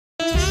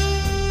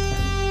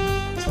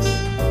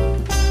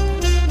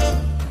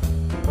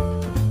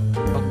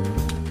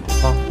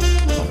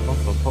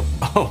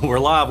Oh, we're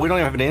live. We don't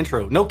even have an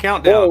intro. No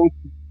countdown. Whoa.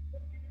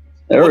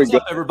 There What's we go.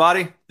 up,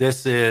 everybody?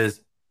 This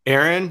is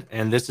Erin,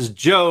 and this is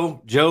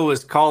Joe. Joe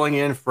is calling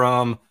in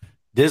from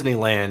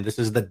Disneyland. This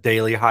is the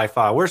Daily High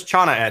Five. Where's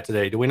Chana at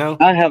today? Do we know?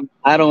 I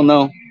don't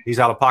know. He's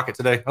out of pocket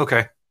today.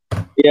 Okay.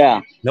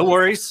 Yeah. No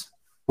worries.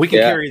 We can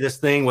carry this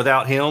thing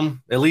without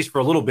him, at least for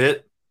a little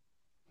bit,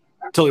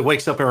 until he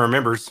wakes up and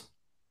remembers.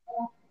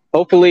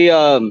 Hopefully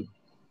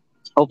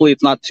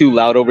it's not too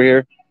loud over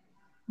here.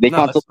 They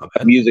constantly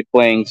have music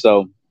playing,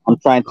 so I'm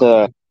trying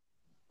to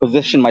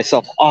position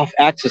myself off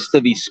axis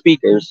to these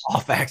speakers.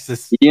 Off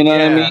axis. You know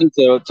what I mean?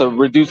 To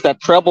reduce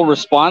that treble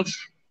response.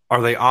 Are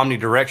they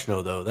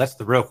omnidirectional, though? That's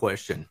the real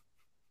question.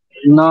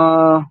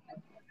 No,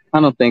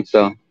 I don't think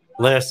so.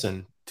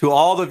 Listen, to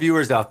all the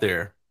viewers out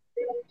there,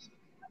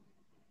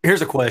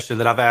 here's a question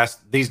that I've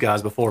asked these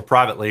guys before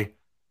privately.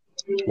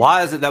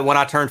 Why is it that when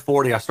I turned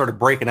 40, I started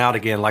breaking out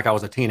again like I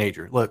was a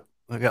teenager? Look,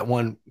 I got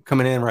one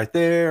coming in right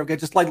there. I've got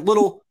just like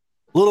little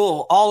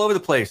all over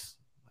the place.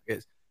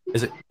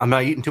 Is it, am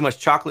I eating too much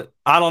chocolate?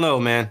 I don't know,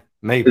 man.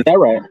 Maybe. Is that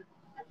right?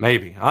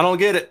 Maybe. I don't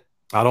get it,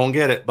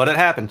 but it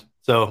happened.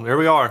 So here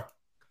we are.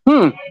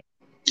 Now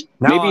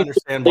maybe, I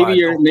understand why.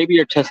 Maybe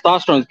your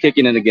testosterone's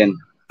kicking in again.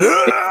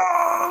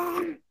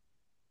 You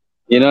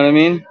know what I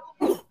mean?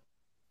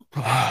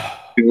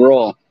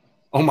 Roll.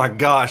 Oh my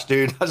gosh,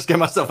 dude. I just gave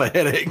myself a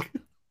headache.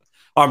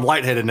 I'm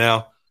lightheaded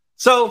now.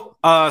 So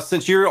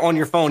since you're on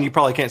your phone, you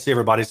probably can't see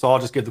everybody. So I'll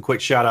just give the quick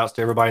shout outs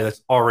to everybody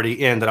that's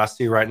already in that I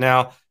see right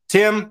now.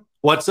 Tim,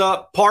 what's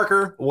up?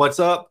 Parker, what's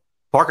up?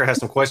 Parker has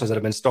some questions that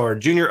have been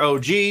starred. Junior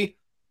OG,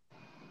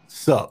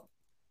 sup?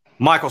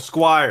 Michael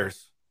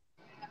Squires.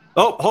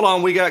 Oh, hold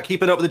on. We got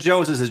Keeping Up with the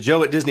Joneses. Is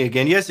Joe at Disney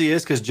again? Yes, he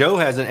is, because Joe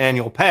has an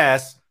annual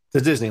pass to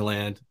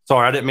Disneyland.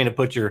 Sorry, I didn't mean to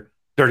put your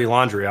dirty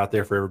laundry out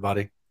there for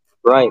everybody.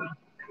 Right.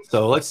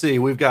 So let's see.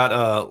 We've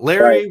got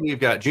Larry. Right. We've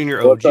got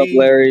Junior OG. What's up,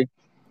 Larry?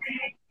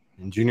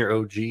 And Junior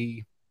OG.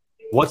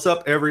 What's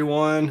up,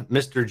 everyone?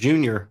 Mr.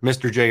 Junior,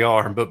 Mr.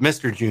 JR, but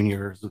Mr.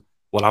 Junior is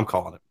what I'm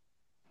calling it.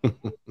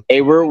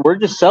 Hey, we're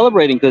just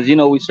celebrating because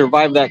we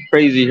survived that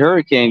crazy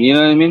hurricane. You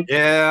know what I mean?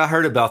 Yeah, I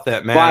heard about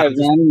that, man. Man.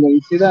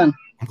 You see that?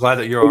 I'm glad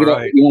that you're all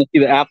right. You want to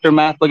see the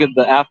aftermath? Look at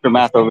the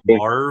aftermath over here.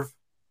 Marv.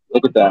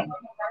 Look at that.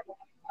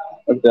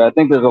 I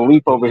think there's a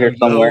leaf over here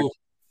somewhere.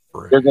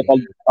 There's like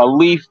a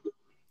leaf.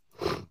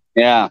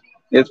 Yeah,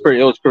 it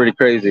was pretty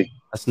crazy.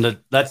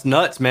 That's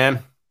nuts, man.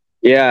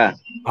 Yeah,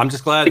 I'm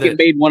just glad that it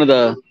made one of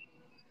the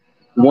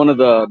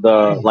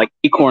like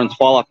acorns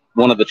fall off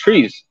one of the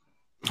trees.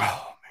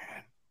 Oh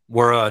man,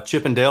 were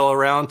Chip and Dale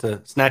around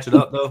to snatch it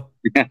up though?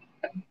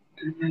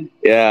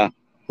 Yeah.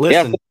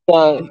 Listen,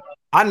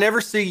 I never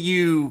see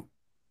you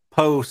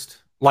post,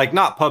 like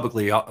not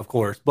publicly, of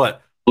course,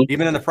 but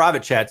even in the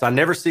private chats, I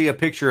never see a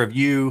picture of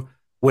you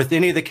with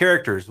any of the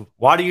characters.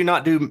 Why do you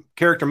not do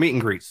character meet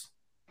and greets?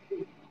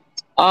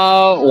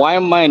 Why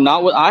am I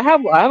not? I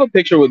have a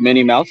picture with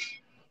Minnie Mouse.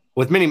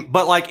 With Minnie,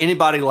 but like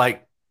anybody,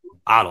 like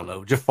I don't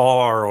know,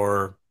 Jafar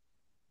or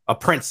a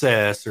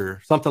princess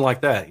or something like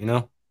that, you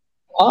know?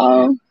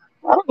 I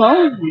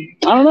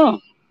don't know.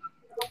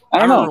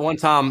 I remember one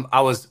time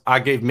I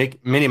gave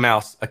Minnie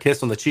Mouse a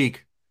kiss on the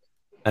cheek,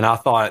 and I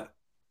thought,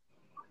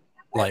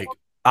 like,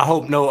 I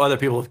hope no other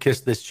people have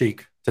kissed this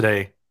cheek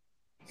today.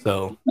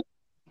 So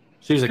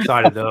she's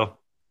excited though.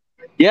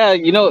 Yeah,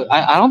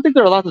 I don't think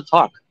they're allowed to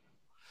talk.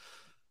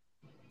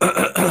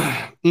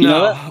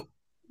 No.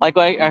 Like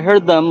I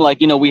heard them, like,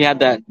 we had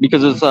that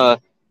because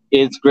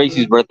it's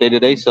Gracie's birthday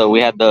today, so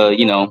we had the,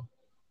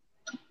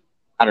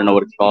 I don't know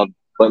what it's called,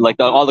 but like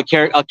all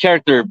the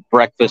character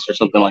breakfast or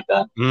something like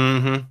that.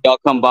 Mm-hmm. They all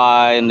come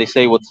by and they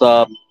say what's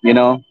up,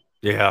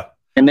 Yeah.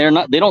 And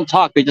they don't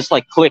talk, they just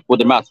like click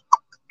with their mouth.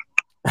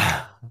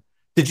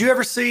 Did you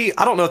ever see,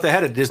 I don't know if they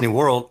had it at Disney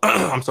World,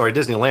 I'm sorry,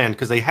 Disneyland,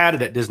 because they had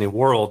it at Disney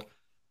World,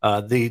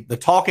 the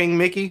talking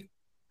Mickey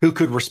who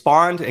could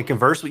respond and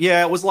converse with,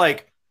 it was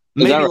like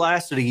maybe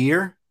lasted a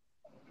year.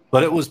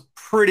 But it was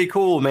pretty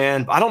cool,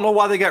 man. I don't know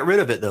why they got rid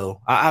of it,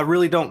 though. I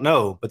really don't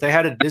know. But they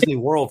had it at Disney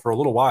World for a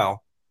little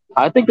while.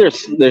 I think they're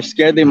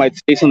scared they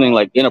might say something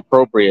like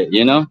inappropriate,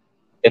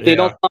 If they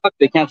don't talk,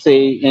 they can't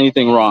say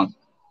anything wrong.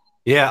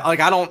 Yeah, like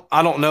I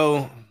don't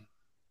know.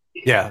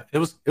 Yeah, it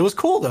was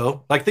cool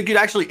though. Like they could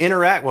actually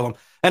interact with them.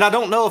 And I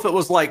don't know if it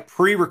was like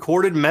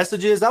pre-recorded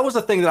messages. That was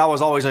the thing that I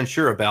was always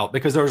unsure about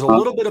because there was a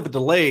little bit of a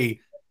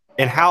delay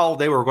in how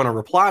they were going to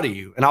reply to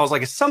you. And I was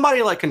like, is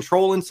somebody like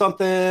controlling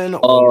something?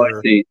 Or,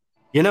 I see.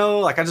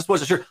 Like I just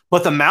wasn't sure.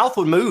 But the mouth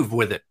would move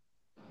with it.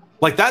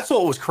 Like that's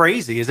what was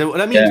crazy. If you're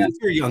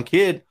a young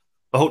kid,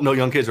 I hope no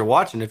young kids are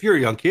watching. If you're a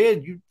young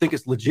kid, you think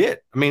it's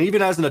legit. I mean,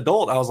 even as an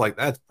adult, I was like,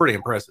 that's pretty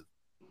impressive.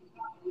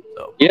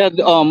 So. Yeah.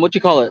 What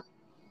you call it?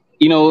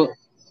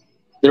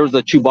 There was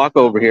a Chewbacca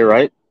over here,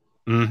 right?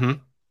 Mm-hmm.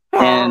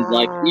 And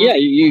like,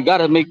 you got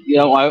to make,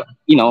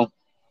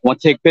 want to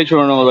take a picture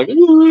and I was like,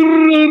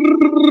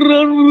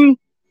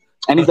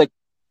 and he's like,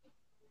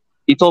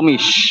 he told me,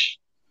 shh.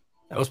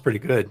 That was pretty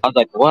good. I was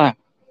like, what?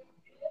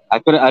 I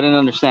didn't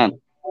understand.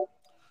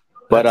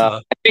 But I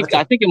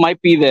think it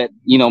might be that,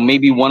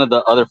 maybe one of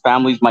the other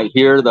families might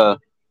hear the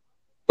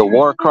the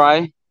war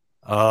cry,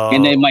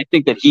 and they might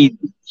think that he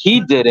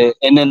did it,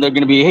 and then they're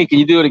gonna be, hey, can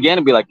you do it again?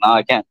 And be like, no,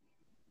 I can't.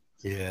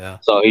 Yeah.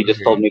 So he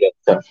just told me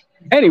that.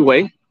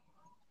 Anyway,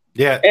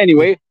 Yeah.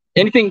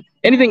 anything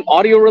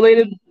audio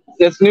related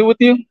that's new with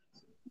you?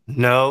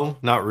 No,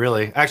 not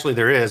really. Actually,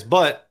 there is,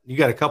 but you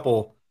got a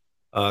couple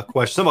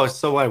questions.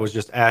 Somebody was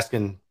just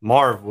asking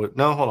Marv.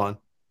 No, hold on.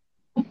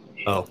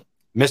 Oh,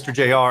 Mr.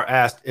 JR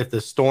asked if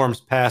the storms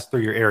passed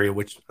through your area,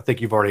 which I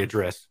think you've already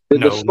addressed. The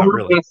No, storm not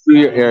really. passed through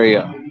your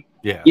area.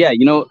 Yeah. Yeah,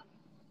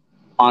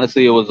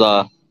 honestly, it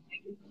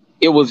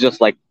was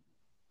just like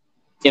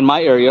in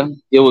my area,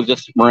 it was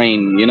just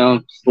rain,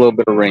 just a little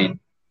bit of rain.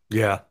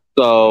 Yeah.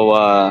 So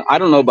I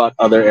don't know about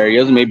other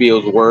areas. Maybe it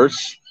was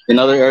worse in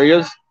other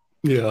areas.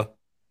 Yeah.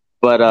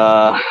 But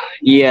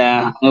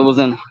yeah, it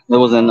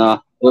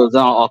was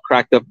all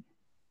cracked up.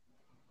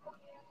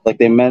 Like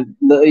they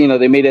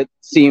made it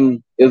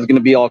seem it was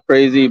gonna be all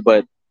crazy,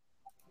 but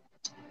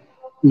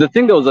the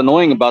thing that was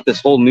annoying about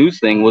this whole news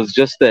thing was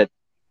just that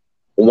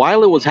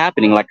while it was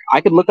happening, like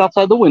I could look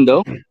outside the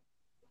window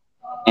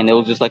and it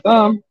was just like,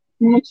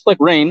 it's like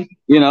rain,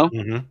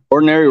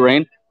 ordinary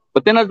rain.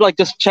 But then I'd like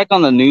just check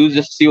on the news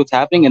just to see what's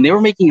happening, and they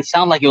were making it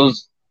sound like it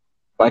was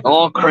like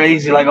all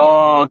crazy, like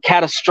all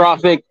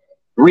catastrophic,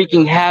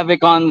 wreaking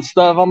havoc on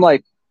stuff. I'm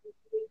like,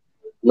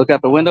 look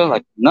out the window,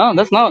 like, no,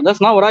 that's not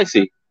what I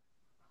see.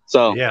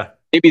 So yeah,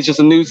 maybe it's just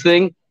a news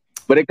thing,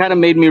 but it kind of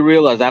made me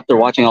realize after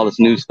watching all this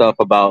news stuff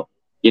about,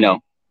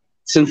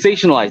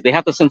 sensationalize. They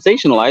have to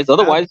sensationalize,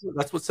 otherwise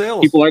that's what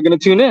sells. People aren't going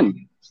to tune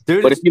in.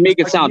 Dude, but if you make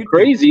it sound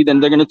crazy, then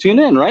they're going to tune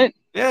in, right?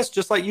 Yeah, it's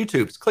just like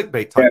YouTube. It's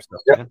clickbait type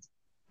stuff, man.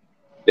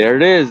 There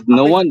it is.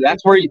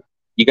 That's where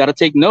you got to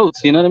take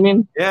notes. You know what I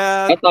mean?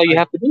 Yeah. That's how you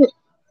have to do it.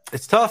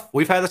 It's tough.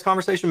 We've had this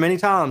conversation many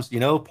times.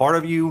 Part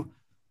of you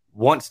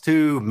wants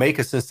to make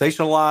a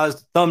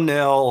sensationalized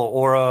thumbnail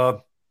or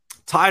a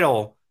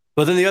title,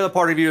 but then the other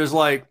part of you is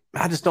like,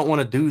 I just don't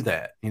want to do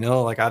that.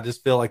 Like I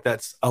just feel like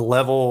that's a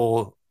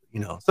level,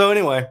 So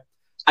anyway,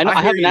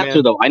 I have an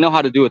answer though. I know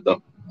how to do it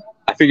though.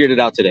 I figured it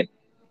out today.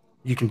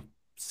 You can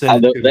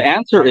send it to the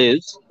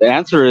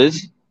answer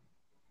is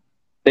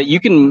that you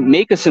can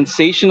make a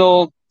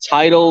sensational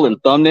title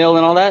and thumbnail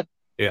and all that.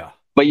 Yeah.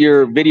 But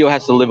your video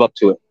has to live up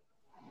to it.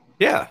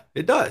 Yeah,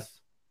 it does.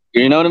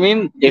 You know what I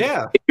mean?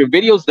 If your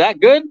video's that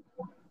good,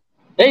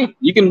 hey,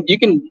 you can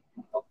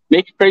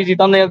make a crazy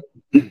thumbnail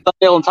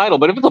and title.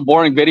 But if it's a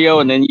boring video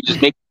and then you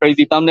just make a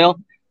crazy thumbnail,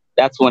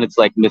 that's when it's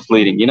like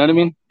misleading. You know what I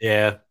mean?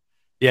 Yeah.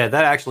 Yeah,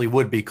 that actually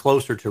would be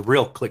closer to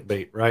real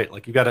clickbait, right?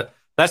 Like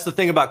that's the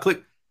thing about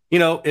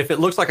if it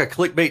looks like a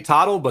clickbait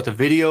title, but the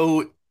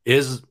video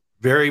is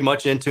very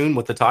much in tune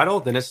with the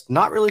title, then it's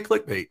not really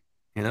clickbait,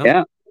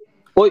 Yeah.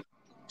 Well,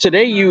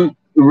 today you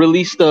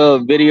released a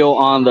video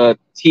on the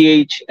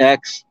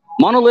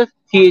Monolith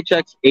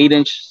THX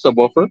 8-inch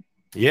subwoofer.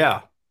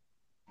 Yeah.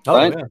 Oh,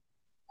 right? Yeah.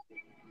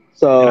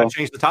 So I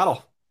changed the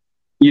title.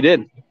 You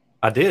did?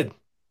 I did.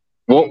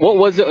 What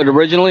was it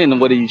originally, and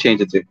then what did you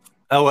change it to?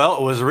 Oh, well,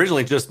 it was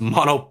originally just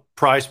mono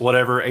price,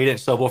 whatever,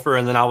 8-inch subwoofer.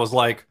 And then I was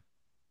like,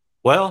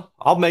 well,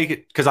 I'll make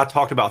it because I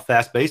talked about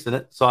fast bass in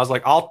it. So I was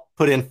like, I'll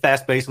put in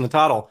fast bass in the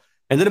title.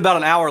 And then about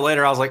an hour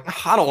later, I was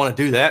like, I don't want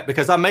to do that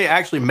because I may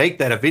actually make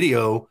that a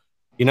video,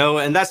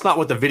 and that's not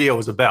what the video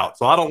is about.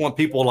 So I don't want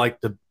people like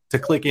to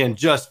click in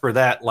just for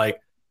that, like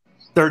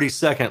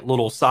 30-second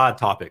little side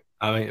topic.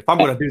 I mean, if I'm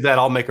going to do that,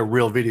 I'll make a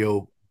real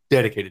video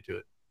dedicated to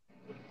it.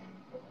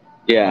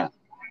 Yeah.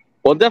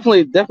 Well,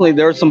 definitely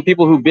there are some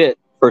people who bit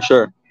for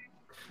sure.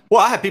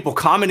 Well, I had people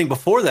commenting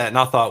before that and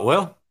I thought,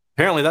 well,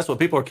 apparently that's what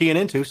people are keying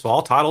into. So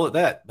I'll title it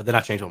that, but then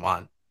I changed my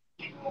mind.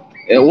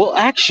 Yeah, well,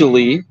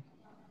 actually,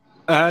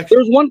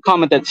 there's one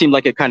comment that seemed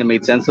like it kind of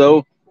made sense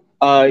though.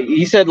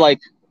 He said like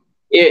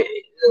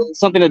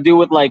something to do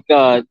with like,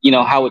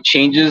 how it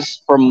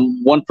changes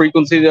from one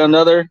frequency to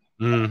another,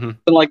 something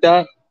like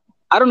that.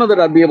 I don't know that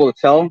I'd be able to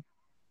tell,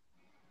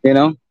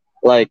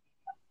 like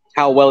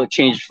how well it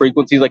changed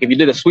frequencies. Like if you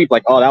did a sweep,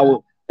 like,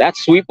 oh, that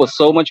sweep was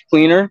so much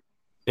cleaner.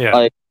 Yeah.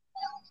 Like,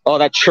 oh,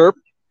 that chirp.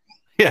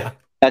 Yeah.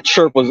 That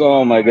chirp was,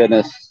 oh my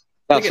goodness.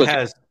 I think it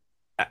has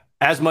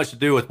as much to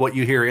do with what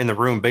you hear in the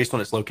room based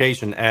on its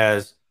location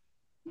as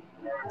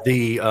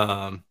the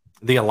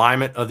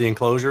alignment of the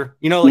enclosure.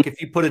 Like if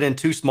you put it in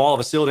too small of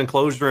a sealed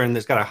enclosure and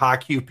it's got a high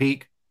Q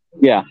peak,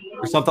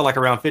 or something like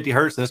around 50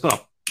 hertz, and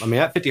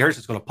that 50 hertz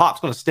is going to pop.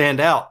 It's going to stand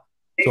out.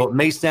 So it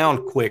may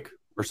sound quick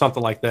or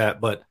something like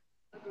that. But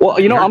well,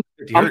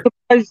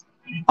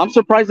 I'm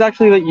surprised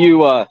actually that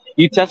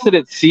you tested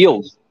it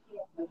sealed.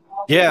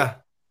 Yeah.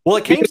 Well,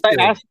 it came.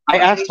 I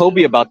asked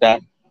Toby about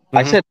that. Mm-hmm.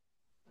 I said,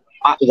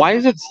 why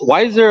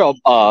is there a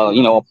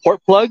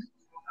port plug,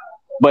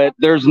 but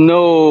there's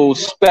no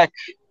spec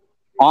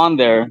on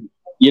there,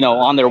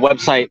 on their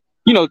website,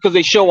 because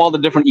they show all the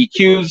different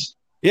EQs.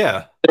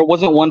 Yeah. There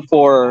wasn't one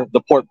for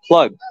the port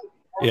plug.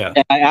 Yeah.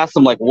 And I asked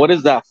him, like, what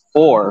is that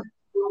for?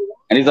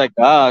 And he's like,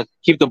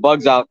 keep the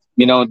bugs out,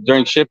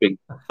 during shipping.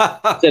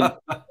 I said,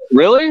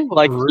 really?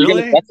 Like,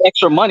 really? That's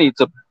extra money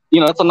to,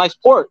 that's a nice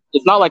port.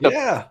 It's not like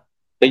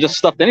they just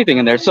stuffed anything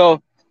in there.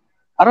 So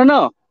I don't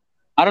know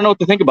what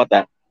to think about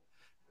that.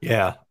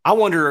 Yeah. I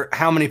wonder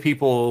how many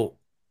people,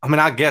 I mean,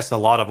 I guess a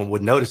lot of them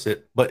would notice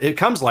it, but it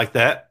comes like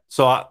that.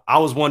 So I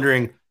was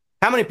wondering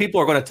how many people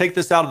are going to take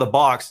this out of the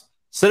box,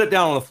 sit it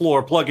down on the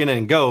floor, plug in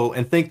and go,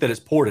 and think that it's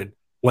ported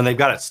when they've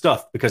got it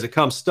stuffed because it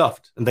comes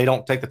stuffed and they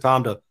don't take the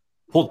time to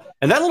pull.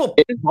 And that little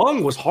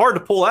bung was hard to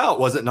pull out,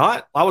 was it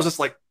not? I was just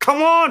like,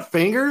 come on,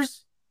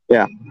 fingers.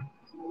 Yeah.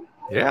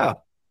 Yeah.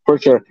 For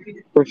sure.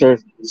 For sure.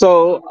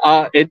 So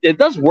it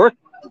does work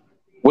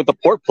with the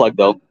port plug,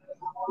 though.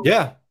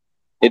 Yeah.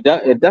 It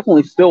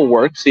definitely still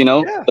works, you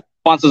know. Yeah. The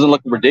response doesn't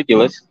look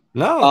ridiculous.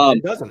 No,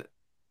 it doesn't.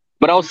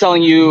 But I was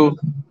telling you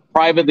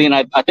privately, and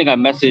I think I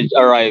messaged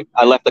or I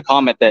left a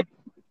comment that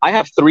I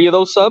have 3 of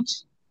those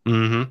subs,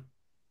 Mm-hmm.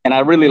 and I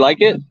really like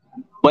it.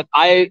 But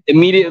I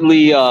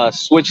immediately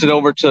switched it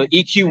over to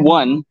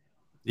EQ1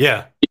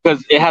 Yeah.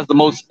 because it has the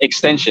most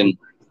extension.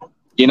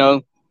 You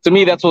know, to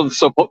me, that's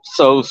what's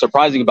so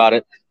surprising about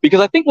it.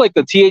 Because I think like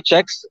the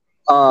THX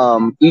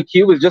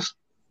EQ is just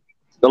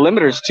the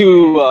limiter is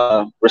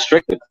too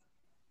restricted.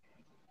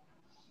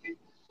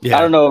 Yeah.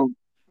 I don't know.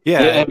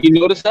 Yeah. Have you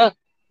noticed that?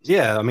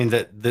 Yeah. I mean,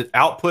 the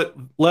output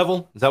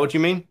level, is that what you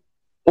mean?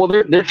 Well,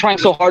 they're trying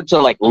so hard to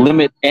like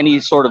limit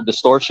any sort of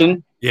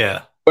distortion.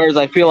 Yeah. Whereas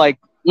I feel like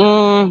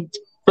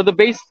for the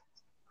bass,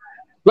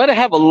 let it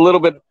have a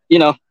little bit, you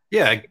know.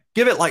 Yeah.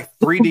 Give it like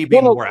 3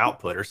 dB more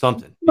output or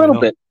something.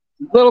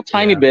 Little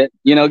tiny bit,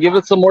 you know, give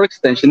it some more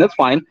extension. That's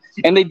fine.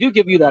 And they do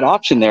give you that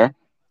option there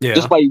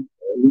just by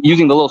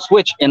using the little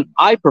switch. And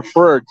I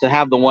prefer to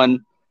have the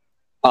one,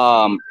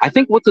 I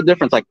think what's the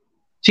difference? Like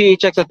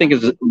THX, I think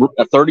is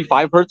a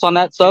 35 hertz on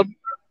that sub.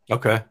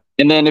 Okay.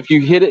 And then if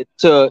you hit it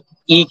to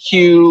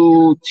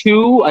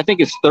EQ2, I think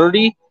it's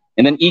 30.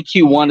 And then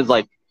EQ1 is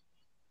like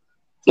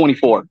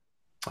 24.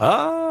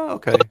 Oh,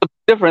 okay. What's the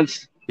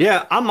difference?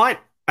 Yeah, I might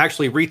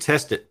actually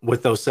retest it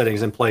with those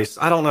settings in place.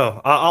 I don't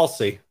know. I'll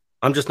see.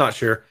 I'm just not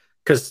sure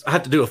because I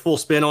have to do a full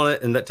spin on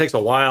it, and that takes a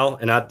while,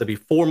 and I have to be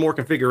 4 more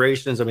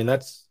configurations. I mean,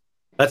 that's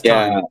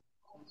time.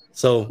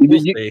 So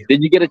did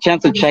you get a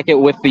chance to check it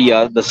with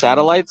the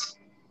satellites?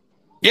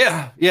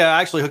 Yeah.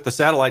 I actually hooked the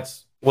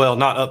satellites. Well,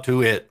 not up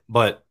to it,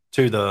 but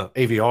to the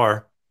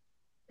AVR.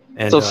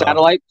 And so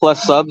satellite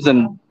plus subs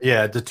and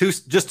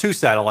just 2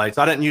 satellites.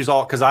 I didn't use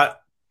all because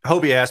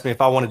Hobie asked me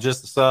if I wanted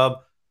just the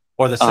sub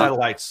or the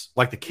satellites,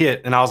 like the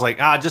kit, and I was like,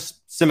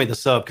 just send me the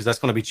sub because that's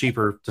going to be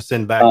cheaper to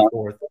send back and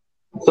forth.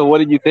 So what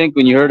did you think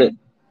when you heard it?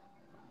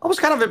 I was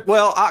kind of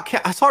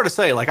it's hard to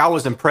say. Like I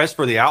was impressed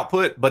for the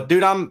output, but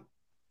dude, I'm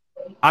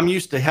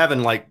used to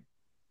having like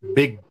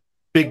big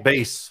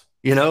bass,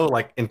 you know,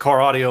 like in car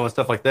audio and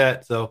stuff like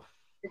that. So,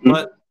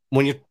 but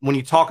when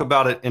you talk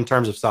about it in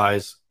terms of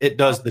size, it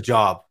does the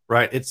job,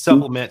 right? It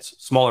supplements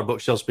smaller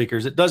bookshelf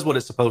speakers. It does what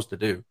it's supposed to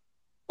do.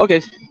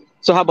 Okay,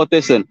 so how about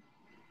this then?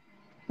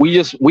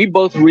 We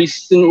both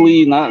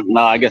recently,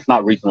 I guess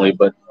not recently,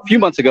 but a few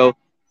months ago,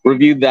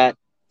 reviewed that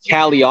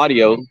Cali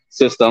Audio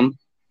system.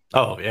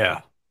 Oh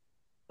yeah,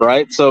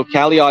 right. So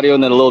Cali Audio,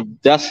 and then a little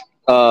desk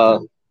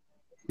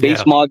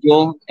bass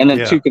module, and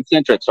then 2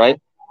 concentrics,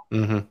 right?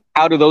 Mm-hmm.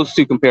 How do those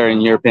 2 compare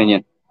in your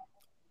opinion?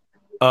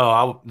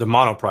 Oh, the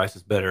mono price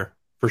is better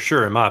for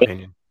sure, in my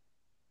opinion.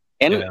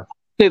 And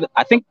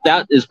I think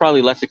that is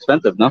probably less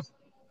expensive, no?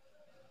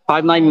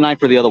 $599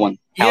 for the other one.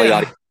 Cali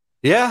Audio.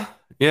 Yeah.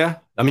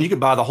 I mean, you could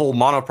buy the whole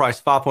mono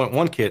price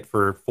 5.1 kit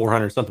for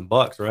 $400 something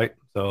bucks, right?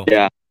 So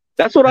yeah,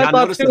 that's what I thought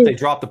noticed too. that they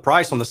dropped the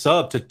price on the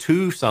sub to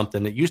 2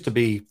 something. It used to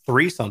be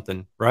 3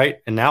 something, right?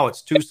 And now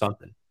it's 2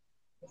 something.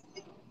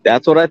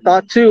 That's what I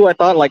thought too. I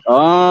thought like,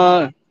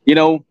 you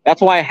know,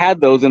 that's why I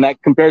had those in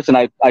that comparison.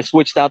 I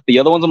switched out the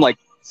other ones. I'm like,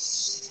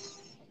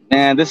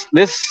 man, this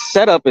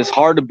setup is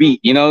hard to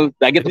beat. You know,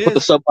 I get to put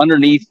the sub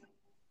underneath.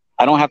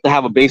 I don't have to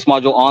have a bass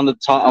module on the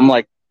top. I'm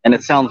like, and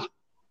it sounds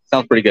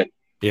pretty good.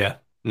 Yeah.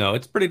 No,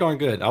 it's pretty darn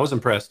good. I was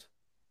impressed.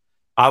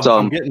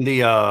 I'm getting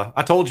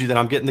I told you that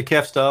I'm getting the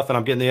KEF stuff and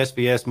I'm getting the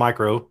SBS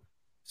micro.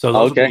 So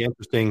those will be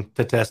interesting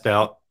to test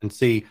out and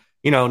see,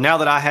 you know, now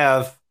that I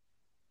have,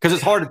 because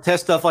it's hard to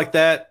test stuff like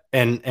that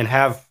and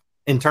have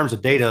in terms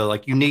of data,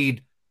 like you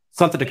need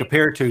something to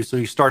compare to. So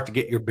you start to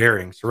get your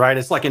bearings, right?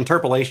 It's like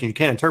interpolation. You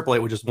can't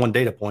interpolate with just 1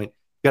 data point.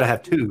 You got to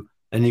have 2.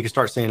 And you can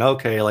start saying,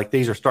 okay, like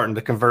these are starting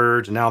to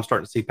converge. And now I'm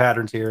starting to see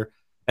patterns here.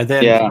 And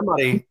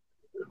then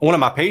one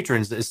of my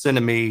patrons is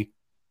sending me,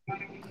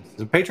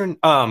 the patron,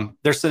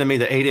 they're sending me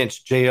the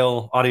 8-inch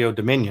JL Audio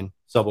Dominion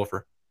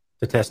subwoofer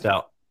to test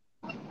out.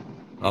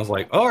 I was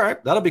like, all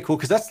right, that'll be cool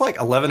because that's like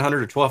 $1,100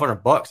 or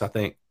 $1,200, I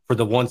think, for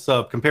the 1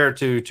 sub compared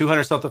to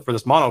 200 something for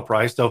this mono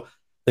price. So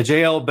the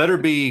JL better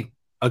be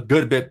a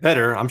good bit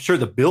better. I'm sure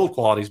the build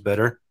quality is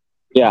better.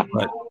 Yeah,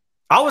 but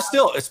I was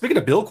still, speaking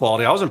of build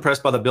quality, I was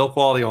impressed by the build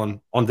quality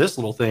on this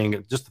little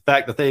thing. Just the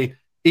fact that they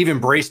even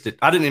braced it.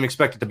 I didn't even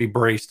expect it to be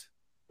braced.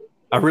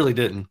 I really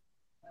didn't.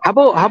 How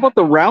about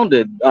the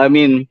rounded? I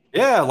mean,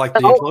 like the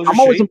I'm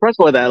always impressed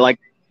by that. Like,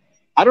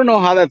 I don't know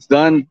how that's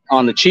done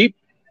on the cheap.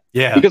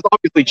 Yeah, because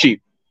obviously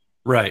cheap,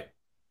 right?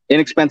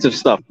 Inexpensive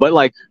stuff, but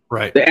like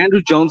the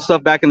Andrew Jones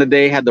stuff back in the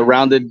day had the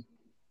rounded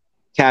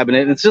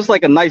cabinet. And it's just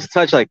like a nice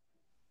touch. Like,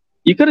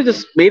 You could have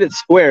just made it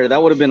square.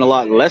 That would have been a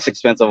lot less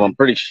expensive. I'm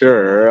pretty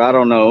sure. I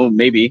don't know,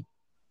 maybe.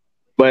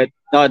 But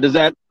does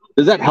that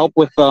help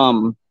with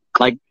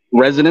like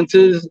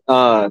resonances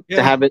to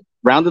Yeah. have it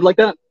rounded like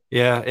that?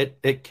 Yeah,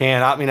 it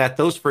can. I mean, at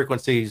those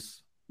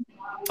frequencies,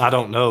 I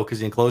don't know because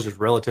the enclosure is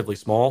relatively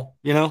small,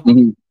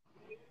 Hmm.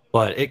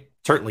 but it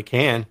certainly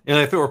can. And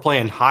if it were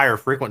playing higher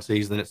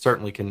frequencies, then it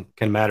certainly can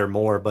matter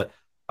more. But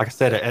like I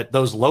said, at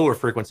those lower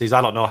frequencies,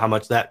 I don't know how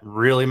much that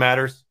really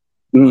matters,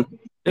 Hmm. but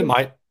it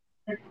might.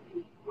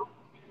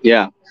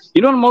 Yeah.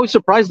 You know, I'm always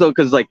surprised though,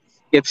 because like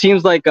it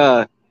seems like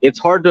it's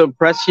hard to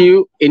impress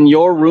you in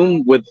your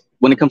room with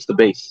when it comes to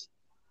bass,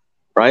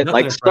 right?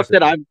 Nothing Like stuff impresses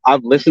that me.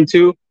 I've listened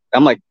to,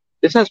 I'm like,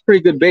 this has pretty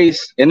good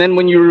bass, and then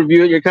when you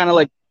review it, you're kind of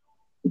like,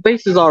 the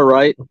bass is all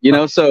right, you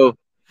know. So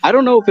I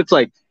don't know if it's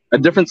like a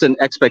difference in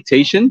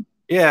expectation,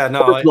 Yeah, or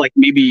no, if like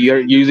maybe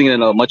you're using it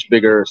in a much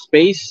bigger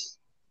space.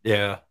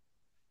 yeah,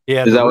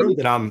 yeah. Is The that what? room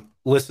that I'm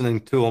listening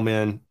to them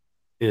in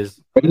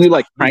is, I Are mean, it's you not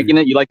like huge. cranking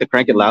it? You like to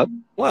crank it loud?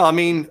 Well, I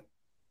mean,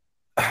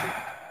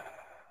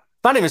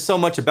 it's not even so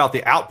much about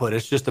the output;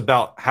 it's just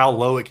about how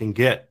low it can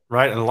get,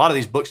 right? And a lot of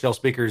these bookshelf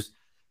speakers,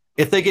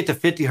 if they get to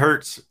 50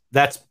 hertz,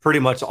 that's pretty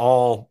much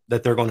all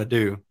that they're going to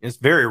do. It's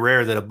very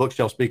rare that a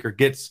bookshelf speaker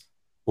gets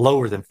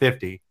lower than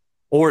 50,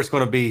 or it's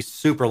going to be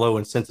super low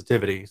in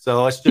sensitivity.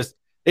 So it's just,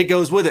 it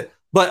goes with it.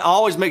 But I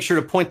always make sure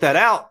to point that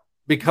out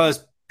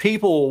because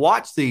people will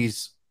watch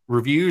these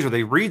reviews or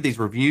they read these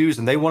reviews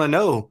and they want to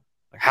know,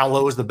 like, how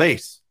low is the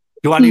bass?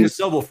 Do I need a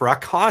Mm. subwoofer? I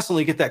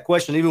constantly get that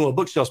question, even with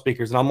bookshelf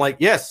speakers. And I'm like,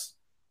 yes,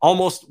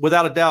 almost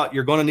without a doubt,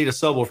 you're going to need a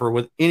subwoofer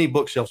with any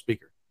bookshelf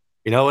speaker.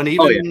 And Oh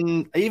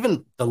yeah.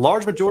 even the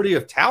large majority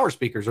of tower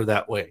speakers are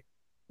that way.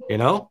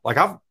 Like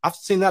I've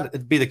seen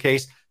that be the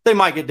case. They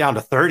might get down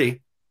to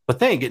 30, but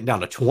they ain't getting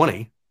down to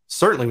 20.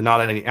 Certainly not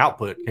at any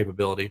output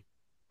capability.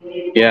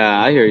 Yeah,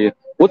 I hear you.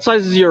 What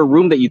size is your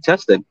room that you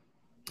tested?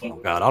 Oh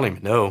God, I don't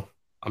even know.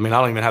 I mean,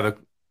 I don't even have a.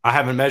 I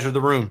haven't measured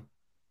the room.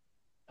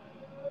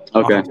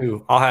 I'll Okay. have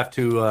to. I'll have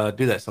to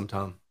do that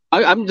sometime.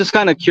 I'm just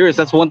kind of curious.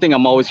 That's one thing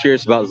I'm always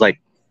curious about. Is like,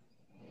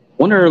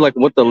 wonder like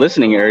what the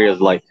listening area is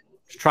like.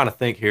 Just trying to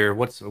think here.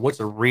 What's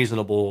a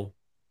reasonable?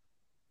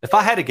 If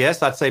I had to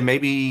guess, I'd say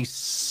maybe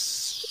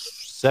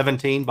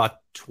 17 by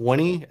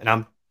 20,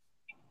 and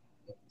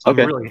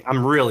Okay.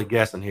 I'm really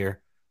guessing here.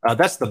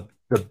 That's the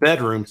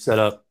bedroom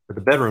setup. But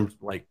the bedroom's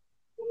like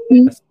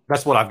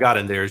that's what I've got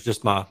in there is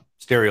just my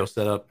stereo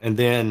setup, and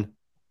then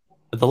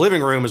the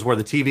living room is where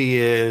the TV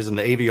is and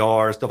the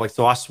AVR stuff like.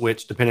 So I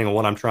switch depending on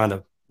what I'm trying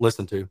to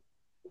listen to.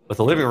 But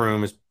the living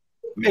room is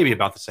maybe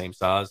about the same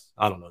size.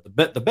 I don't know.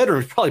 The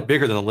bedroom is probably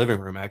bigger than the living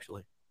room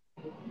actually,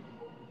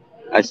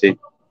 I see.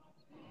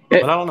 Eh,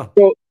 but I don't know.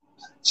 So,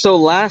 so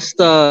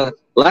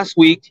last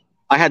week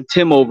I had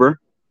Tim over,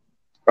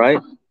 right?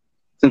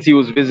 Since he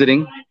was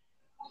visiting,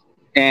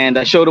 and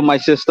I showed him my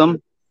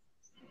system.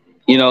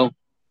 You know,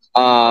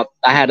 I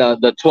had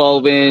the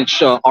 12-inch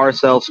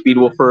RSL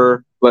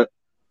Speedwoofer, but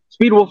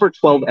Speedwoofer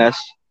 12S,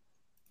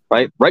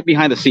 right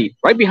behind the seat,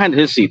 right behind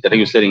his seat that he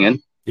was sitting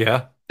in.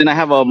 Yeah, Then I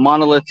have a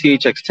Monolith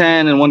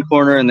THX10 in one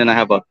corner, and then I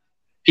have a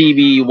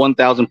PV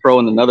 1000 Pro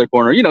in another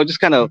corner. You know, just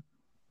kind of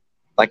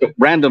like a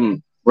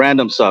random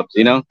subs.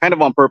 You know, kind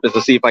of on purpose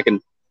to see if I can,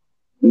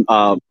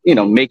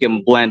 make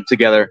them blend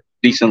together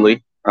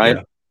decently, right?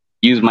 yeah.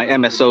 Use my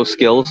MSO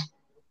skills.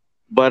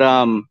 But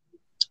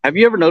have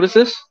you ever noticed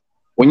this?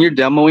 When you're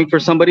demoing for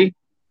somebody,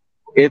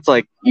 it's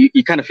like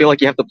you kind of feel like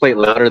you have to play it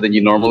louder than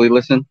you normally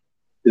listen.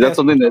 Is that Yeah,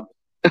 something that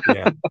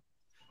yeah,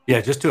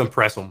 yeah. Just to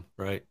impress them,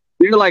 right?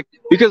 you're like?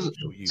 Because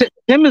Show you.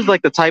 Tim is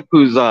like the type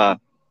who's I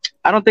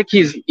don't think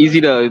he's easy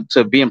to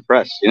be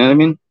impressed. You know what I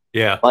mean?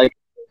 Yeah, Like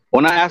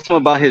when I asked him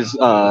about his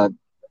the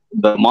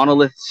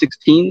Monolith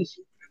 16s,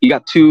 he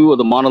got two of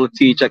the Monolith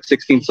THX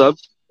 16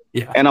 subs,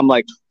 yeah. and I'm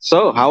like,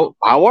 so how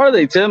are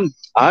they, Tim?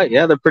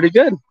 Yeah, they're pretty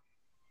good.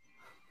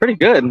 Pretty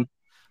good.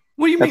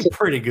 What do you That's mean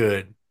pretty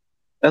good?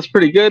 that's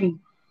pretty good.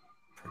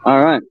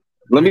 All right.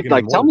 Let me Give me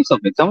like tell more. me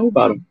something. Tell me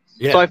about him.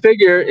 So Yeah, I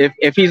figure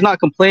if he's not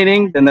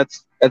complaining, then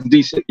that's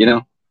decent, you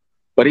know.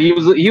 But he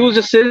was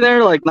just sitting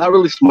there like not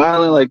really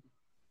smiling, like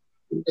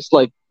just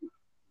like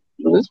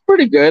it's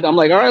pretty good. I'm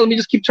like, all right, let me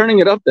just keep turning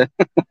it up then.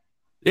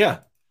 yeah.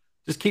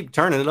 Just keep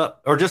turning it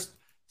up, or just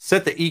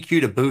set the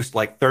EQ to boost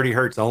like 30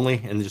 hertz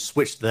only, and just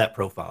switch to that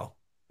profile.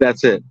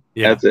 That's it.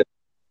 Yeah. That's it.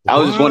 I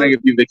was just wondering What?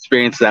 if you've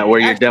experienced that where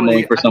you're demoing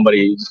Actually, for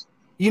somebody.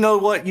 you know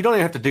what? You don't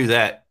even have to do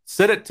that.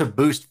 Set it to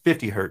boost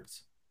 50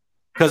 hertz.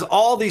 Because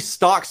all these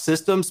stock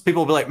systems,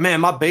 people will be like, man,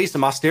 my bass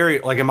and my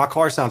stereo, like in my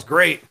car sounds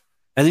great.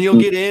 And then you'll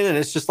get in and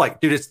it's just like,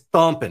 dude, it's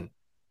thumping.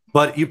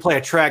 But you play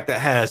a track that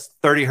has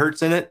 30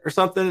 hertz in it or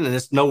something, and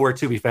it's nowhere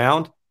to be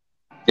found.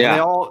 And Yeah.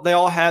 they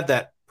all have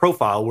that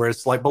profile where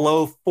it's like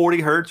below 40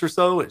 hertz or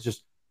so, it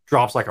just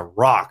drops like a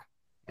rock,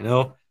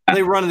 And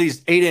they run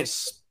these 8-inch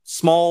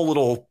small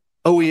little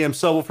OEM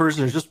subwoofers, and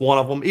there's just one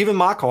of them. Even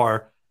my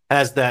car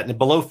has that, and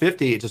below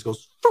 50, it just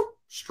goes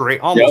straight,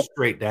 Yep. almost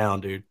straight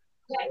down, dude.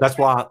 That's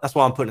why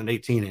I'm putting an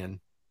 18 in.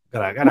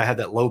 Gotta have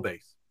that low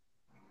bass.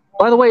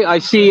 By the way, I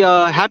see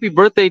happy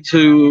birthday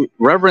to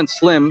Reverend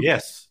Slim.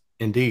 Yes.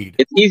 Indeed.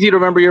 It's easy to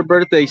remember your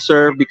birthday,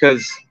 sir,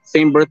 because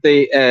same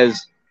birthday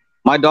as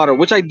my daughter,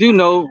 which I do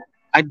know.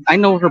 I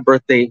know her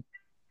birthday.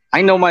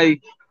 I know my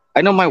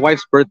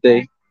wife's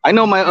birthday. I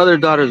know my other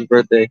daughter's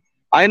birthday.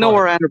 I know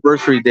our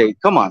anniversary date.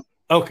 Come on.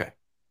 Okay.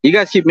 You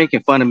guys keep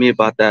making fun of me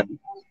about that.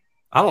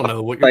 I don't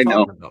know what you're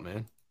talking about,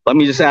 man. Let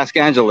me just ask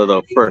Angela,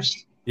 though,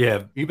 first.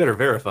 Yeah, you better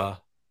verify.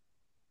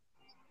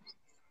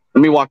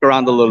 Let me walk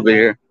around a little bit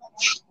here.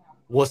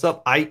 What's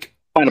up, Ike?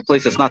 Find a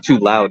place that's not too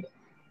loud.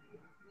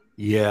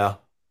 Yeah,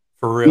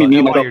 for real. And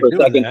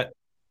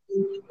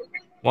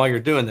while you're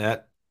doing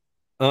that,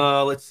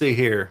 let's see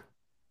here.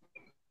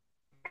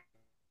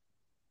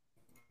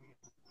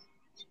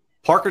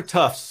 Parker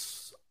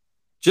Tufts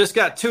just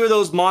got 2 of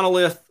those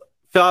monolith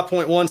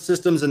 5.1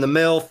 systems in the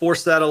mail, 4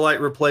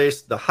 satellite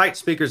replaced. The height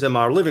speakers in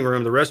my living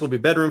room. The rest will be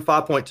bedroom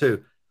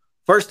 5.2.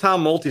 First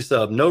time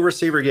multi-sub, no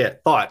receiver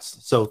yet. Thoughts?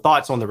 So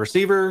thoughts on the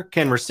receiver.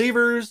 Can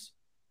receivers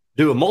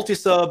do a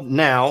multi-sub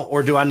now,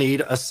 or do I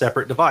need a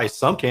separate device?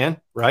 Some can,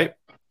 right?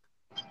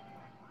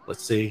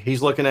 Let's see.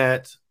 He's looking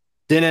at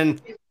Denon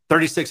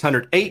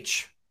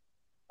 3600H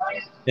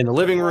in the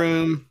living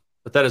room,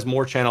 but that is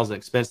more channels and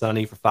expense than I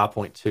need for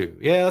 5.2.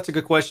 Yeah, that's a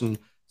good question.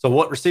 So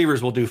what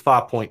receivers will do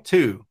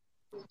 5.2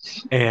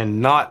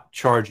 and not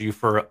charge you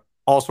for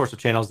all sorts of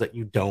channels that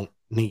you don't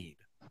need?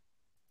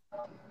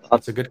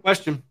 That's a good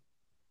question.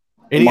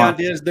 Any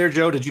ideas there,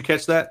 Joe? Did you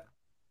catch that?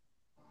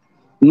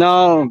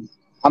 No,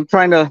 I was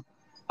trying to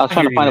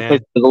find a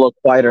place that's a little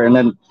quieter. And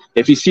then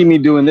if you see me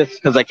doing this,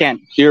 because I can't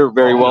hear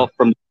very well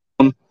from the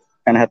phone,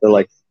 and I have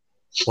to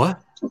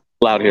what?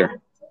 Loud here.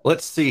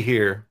 Let's see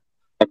here.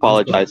 I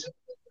apologize.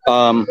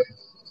 So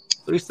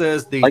he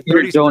says the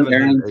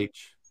 3700H,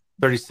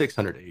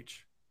 3600H.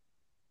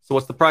 So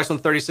what's the price on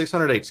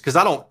 3600H? Because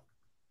I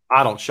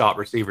don't shop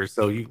receivers,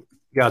 so you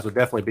guys would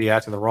definitely be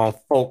asking the wrong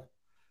folk.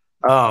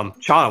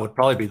 Chana would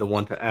probably be the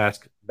one to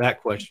ask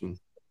that question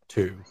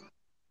to.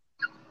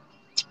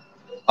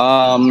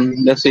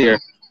 Let's see here.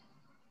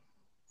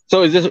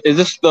 So is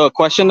this the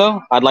question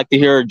though? I'd like to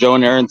hear Joe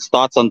and Erin's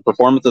thoughts on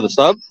performance of the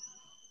sub.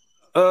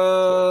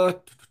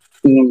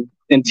 In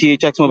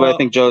THX mode, I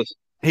think Joe's.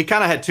 He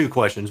kind of had 2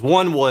 questions.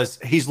 One was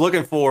he's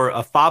looking for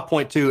a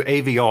 5.2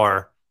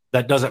 AVR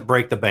that doesn't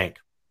break the bank.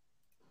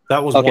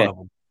 That was one of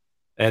them.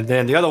 And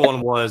then the other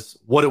one was,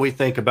 what do we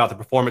think about the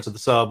performance of the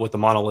sub with the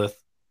monolith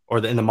or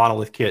in the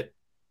monolith kit?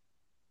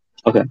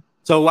 Okay.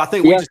 So I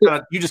think you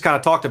just kind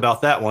of talked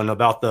about that one,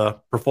 about the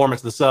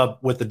performance of the sub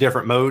with the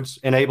different modes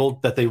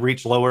enabled that they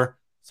reach lower.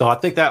 So I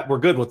think that we're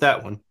good with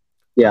that one.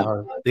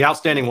 Yeah. The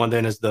outstanding one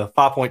then is the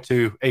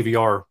 5.2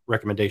 AVR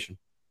recommendation.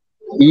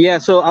 Yeah.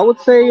 So I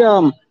would say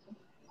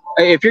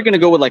if you're going to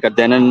go with like a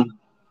Denon,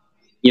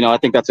 I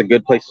think that's a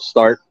good place to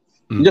start.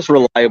 Just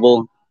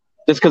reliable,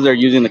 just because they're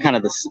using the kind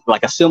of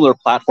like a similar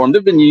platform.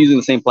 They've been using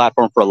the same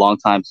platform for a long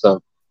time.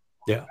 So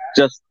yeah,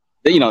 just,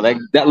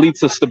 that leads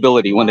to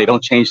stability when they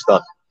don't change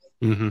stuff.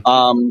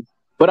 Mm-hmm.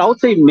 But I would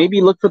say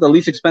maybe look for the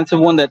least expensive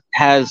one that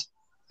has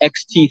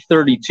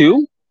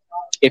XT32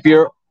 if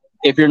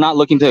you're not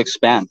looking to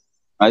expand,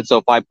 right?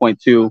 So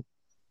 5.2,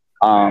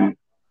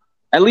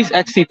 at least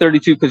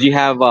XT32, because you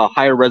have a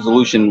higher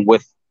resolution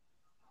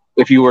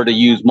if you were to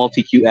use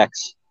multi-QX.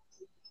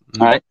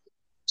 All right.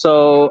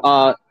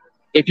 So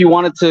if you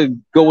wanted to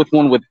go with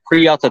one with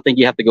pre-outs, I think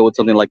you have to go with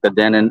something like the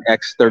Denon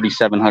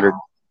X3700H,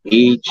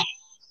 the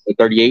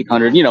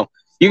 3800. You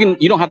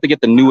don't have to get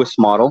the newest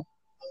model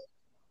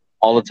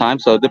all the time.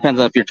 So it depends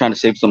on if you're trying to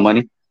save some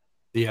money.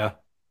 Yeah.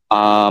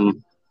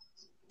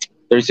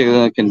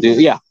 3600 can do.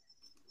 Yeah.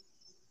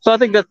 So I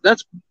think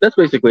that's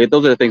basically it.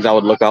 Those are the things I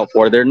would look out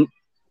for. The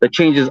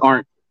changes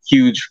aren't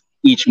huge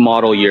each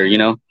model year.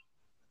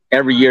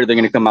 Every year they're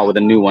going to come out with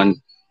a new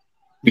one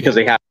because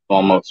they have to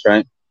almost,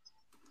 right?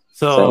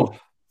 So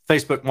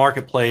Facebook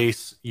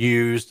Marketplace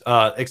used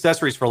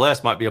accessories for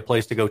less might be a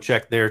place to go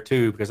check there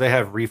too, because they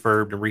have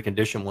refurbed and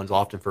reconditioned ones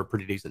often for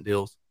pretty decent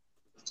deals.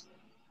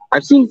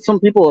 I've seen some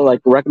people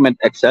recommend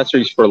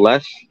accessories for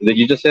less. Did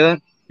you just say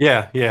that?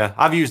 Yeah.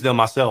 I've used them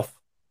myself.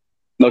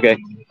 Okay.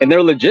 And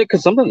they're legit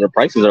because sometimes their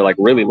prices are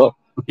really low.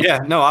 Yeah,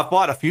 no, I've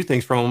bought a few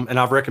things from them and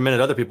I've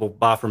recommended other people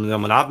buy from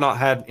them, and I've not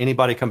had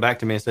anybody come back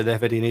to me and say they've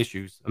had any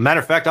issues. As a matter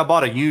of fact, I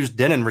bought a used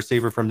Denon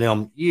receiver from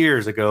them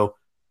years ago,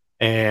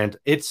 and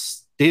it's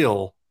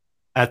still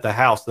at the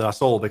house that I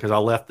sold because I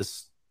left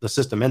the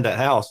system in that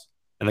house,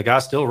 and the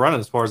guy's still running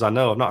as far as I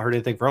know. I've not heard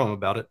anything from him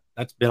about it.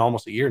 That's been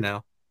almost a year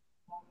now.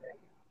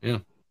 Yeah.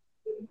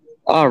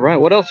 All right.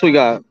 What else we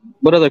got?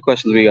 What other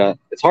questions we got?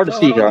 It's hard to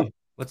see here.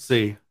 Let's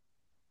see.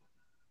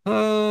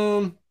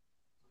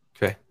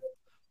 Okay.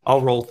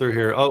 I'll roll through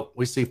here. Oh,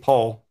 we see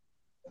Paul.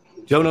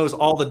 Joe knows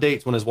all the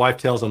dates when his wife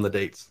tells him the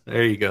dates.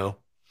 There you go.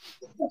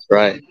 That's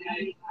right.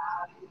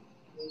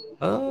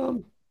 Yeah,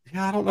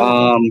 I don't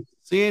know.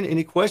 Seeing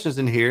any questions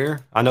in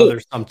here? I know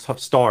there's some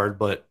starred,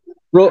 but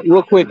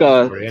real quick,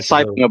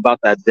 side thing about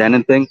that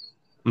Denon thing.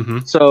 Mm-hmm.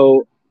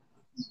 So,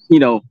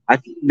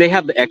 they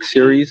have the X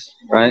series,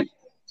 right?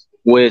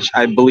 Which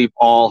I believe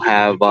all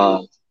have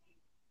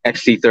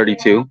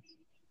XT32,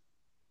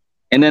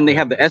 and then they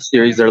have the S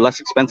series. They're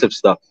less expensive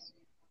stuff.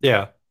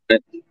 Yeah.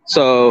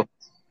 So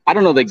I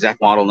don't know the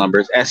exact model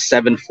numbers,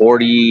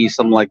 S740,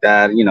 something like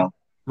that.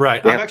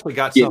 Right. I've actually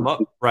got some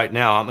up right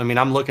now. I mean,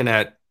 I'm looking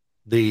at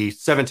the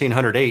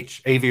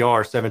 1700H,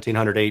 AVR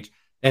 1700H,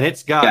 and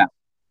it's got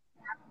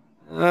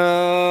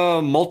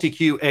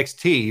multi-Q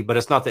XT, but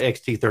it's not the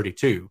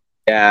XT32.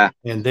 Yeah.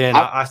 And then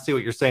I see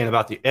what you're saying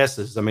about the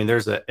S's. I mean,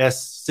 there's a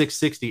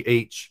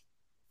S660H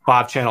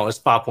 5-channel. It's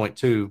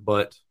 5.2,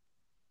 but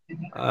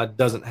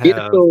doesn't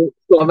have so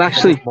I've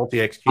actually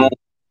multi-XQ.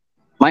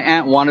 My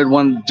aunt wanted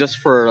one just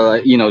for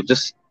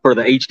just for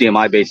the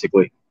HDMI,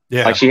 basically.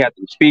 Yeah. Like she had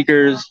some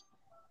speakers,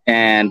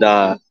 and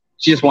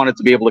she just wanted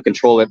to be able to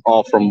control it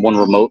all from one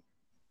remote.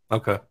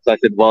 Okay. So I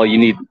said, well, you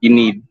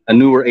need a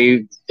newer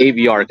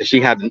AVR, because she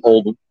had an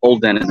old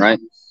Denon, right?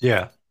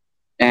 Yeah.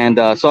 And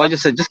so I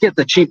just said, just get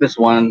the cheapest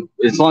one.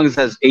 As long as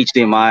it has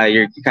HDMI,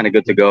 you're kind of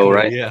good to go,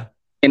 right? Yeah.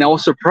 And I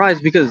was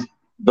surprised because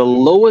the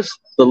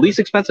least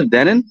expensive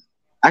Denon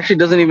actually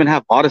doesn't even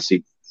have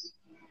Odyssey.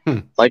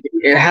 Like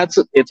it had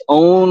its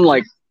own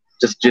like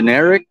just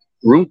generic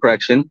room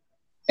correction,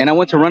 and I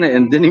went to run it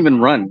and it didn't even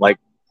run. Like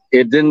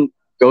it didn't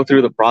go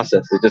through the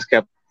process. It just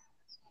kept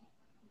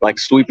like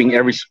sweeping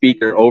every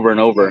speaker over and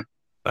over.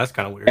 That's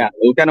kind of weird. Yeah, it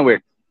was kind of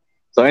weird.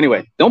 So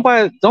anyway, don't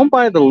buy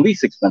the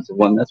least expensive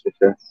one. That's for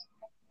sure.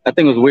 That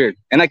thing was weird,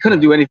 and I couldn't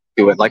do anything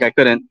to it. Like I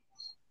couldn't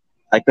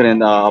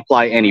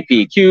apply any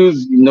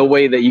PEQs. No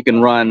way that you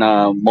can run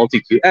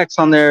multi-QX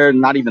on there.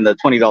 Not even the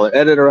 $20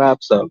 editor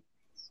app. So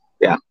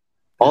yeah.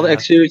 All the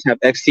X series have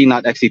XT,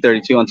 not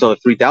XT32 until the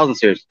 3000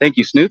 series. Thank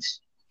you,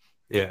 Snoots.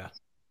 Yeah.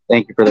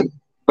 Thank you for the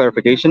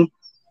clarification.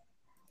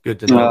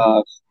 Good to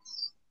know.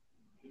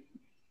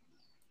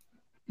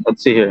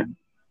 Let's see here.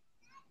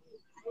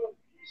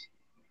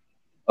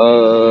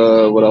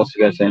 What else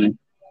you guys saying?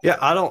 Yeah,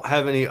 I don't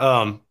have any.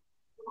 All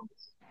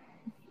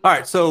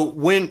right, so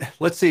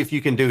let's see if you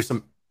can do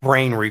some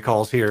brain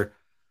recalls here.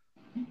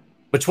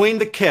 Between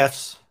the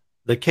KEFs,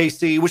 the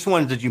KC, which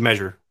one did you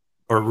measure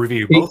or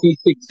review? Both? KC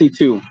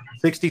 62.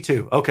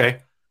 62.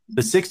 Okay.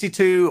 The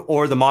 62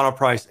 or the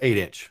Monoprice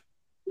 8-inch.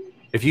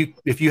 If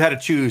you had to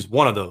choose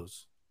one of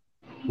those,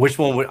 which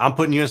one I'm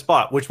putting you in a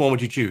spot. Which one would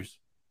you choose?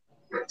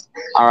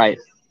 All right.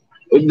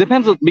 It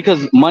depends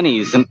because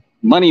money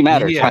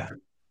matters. Yeah.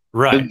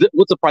 Right.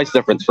 What's the price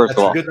difference, first of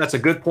all? That's a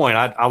good point.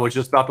 I was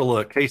just about to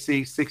look.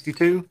 KC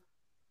 62.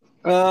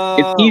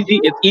 It's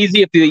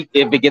easy if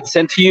it gets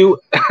sent to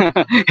you.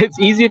 It's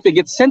easy if it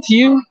gets sent to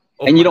you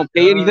and you don't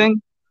pay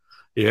anything.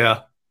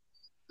 Yeah.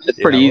 It's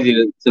pretty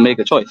easy to make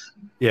a choice.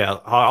 Yeah,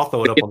 I'll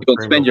throw it up if on the screen.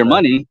 If you spend your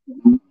money,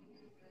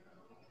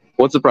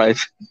 what's the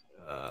price?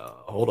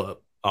 Hold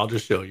up. I'll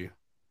just show you.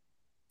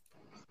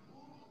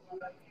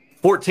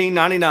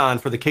 $14.99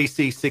 for the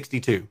KC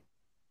 62.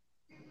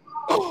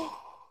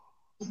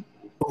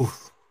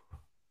 Oof.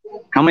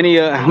 How many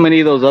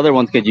of those other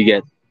ones could you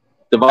get?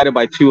 Divided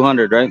by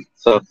 200, right?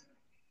 So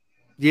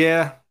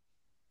yeah,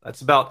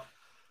 that's about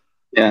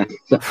man.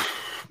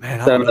 I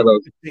don't know.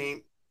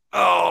 15.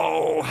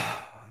 Oh,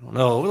 I don't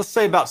know. Let's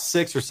say about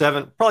 6 or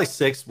 7, probably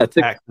 6 with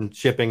tax and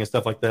shipping and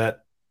stuff like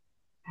that.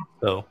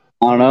 So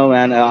I don't know,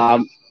 man.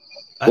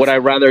 Would I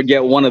rather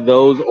get one of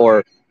those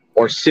or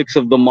 6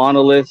 of the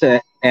monoliths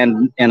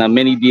and a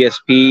mini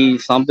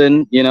DSP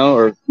something,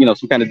 or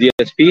some kind of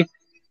DSP?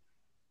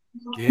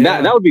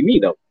 Yeah. That would be me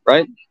though,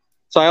 right?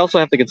 So I also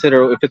have to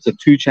consider if it's a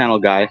 2-channel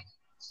guy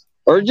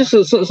or just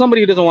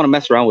somebody who doesn't want to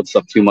mess around with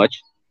stuff too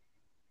much.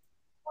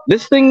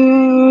 Okay,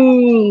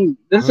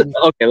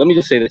 let me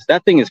just say this.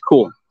 That thing is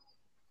cool.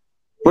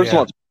 First of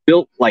all, it's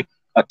built like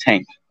a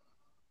tank.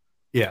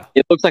 Yeah.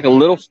 It looks like a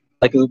little,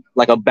 like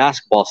a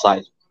basketball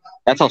size.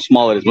 That's how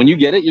small it is. When you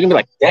get it, you're gonna be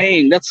like,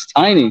 dang, that's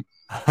tiny.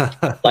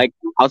 Like,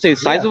 I would say the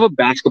size of a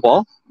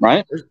basketball,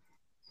 right?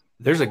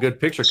 There's a good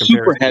picture comparison.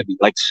 Super heavy,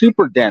 like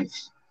super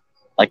dense,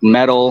 like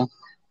metal.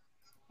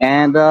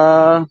 And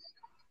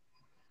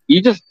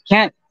you just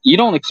you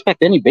don't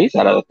expect any bass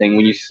out of the thing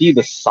when you see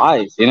the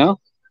size,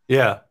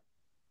 Yeah.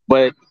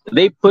 But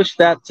they push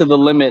that to the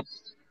limit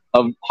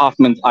of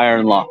Hoffman's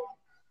iron law.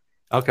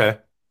 Okay.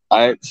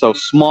 All right. So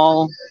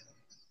small,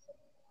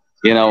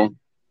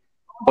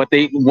 but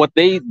what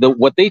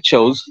they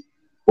chose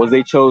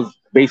was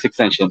bass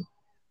extension.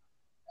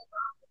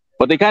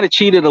 But they kind of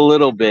cheated a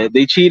little bit.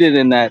 They cheated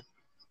in that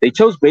they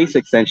chose bass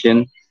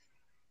extension,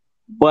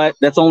 but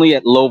that's only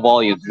at low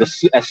volumes.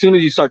 As soon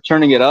as you start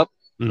turning it up,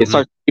 it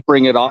starts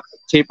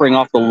tapering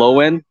off the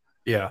low end.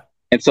 Yeah.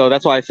 And so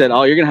that's why I said,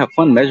 oh, you're gonna have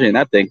fun measuring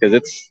that thing because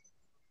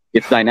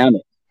it's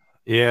dynamic.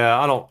 Yeah,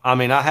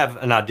 I have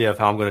an idea of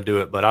how I'm going to do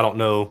it, but I don't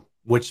know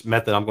which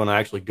method I'm going to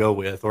actually go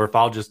with, or if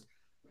I'll just,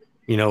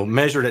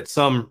 measure it at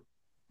some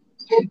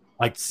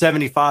like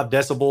 75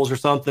 decibels or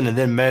something, and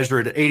then measure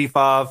it at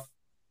 85.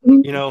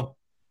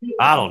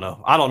 I don't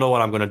know. I don't know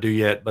what I'm going to do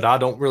yet, but I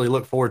don't really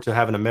look forward to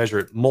having to measure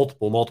it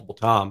multiple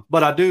times.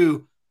 But I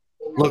do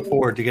look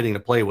forward to getting to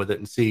play with it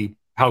and see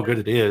how good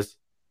it is.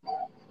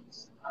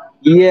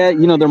 Yeah,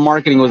 their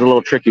marketing was a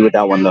little tricky with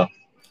that one, though.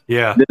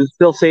 Yeah. Did it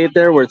still say it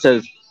there where it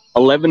says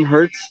 11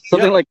 hertz?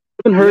 Something like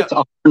 11 hertz,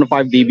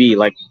 105 dB.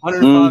 Like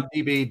 105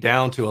 dB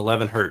down to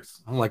 11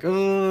 hertz. I'm like,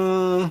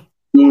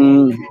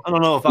 I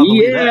don't know if I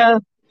believe that. Yeah,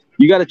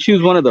 you got to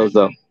choose one of those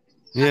though.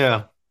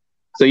 Yeah,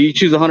 So you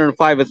choose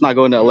 105, it's not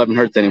going to 11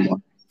 hertz anymore.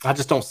 I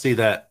just don't see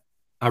that.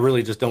 I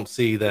really just don't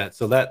see that.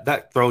 So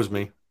that throws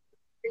me.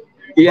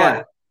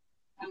 Yeah, But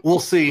we'll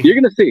see. you're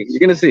gonna see. You're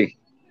gonna see.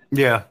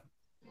 Yeah,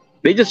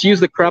 They just use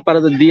the crap out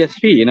of the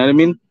DSP. You know what I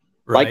mean?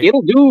 Like right.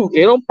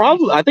 it'll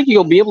probably. I think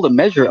you'll be able to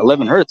measure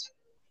 11 hertz,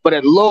 but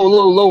at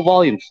low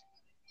volumes.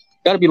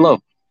 Got to be low.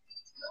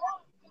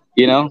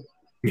 You know,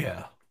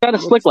 Yeah. kind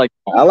of slick like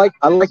that.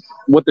 I like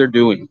what they're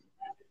doing.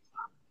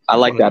 I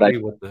like Want to that. see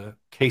what the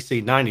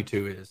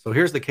KC92 is. So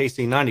here's the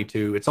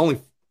KC92. It's only,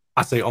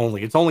 I say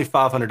only, it's only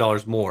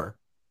 $500 more.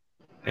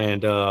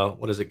 And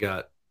what does it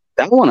got?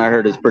 That one I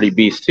heard is pretty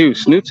beast too.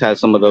 Snoots has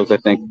some of those, I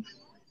think.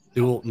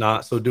 Dual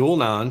nines.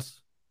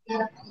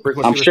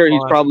 Frequency I'm sure he's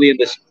response. probably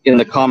in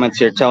the comments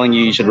here telling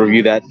you should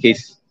review that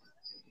case.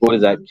 What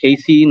is that?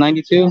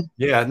 KC92?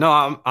 Yeah,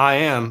 no, I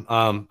am.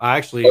 I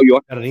actually Oh, you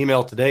are? got an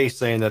email today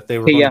saying that they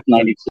were going to,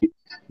 KF92.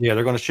 yeah,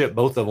 they're going to ship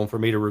both of them for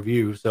me to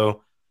review.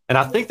 So, and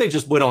I think they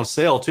just went on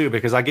sale too,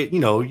 because I get,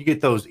 you get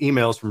those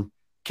emails from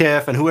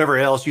Kef and whoever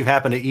else you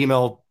happen to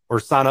email or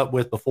sign up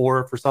with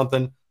before for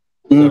something.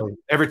 Mm-hmm. So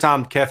every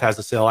time Kef has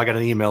a sale, I got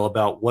an email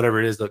about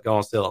whatever it is that go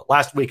on sale.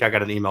 Last week, I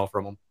got an email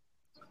from them.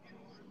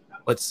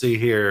 Let's see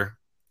here.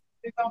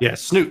 Yeah,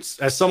 Snoots.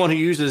 As someone who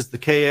uses the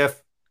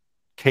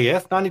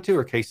KF92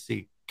 or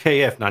KC?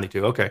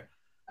 KF92. Okay.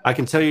 I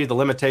can tell you the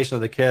limitation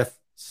of the Kef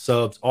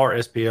subs are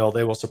SPL.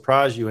 They will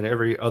surprise you in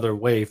every other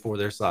way for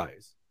their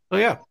size. So,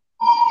 yeah.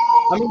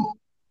 I mean,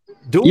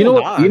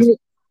 dual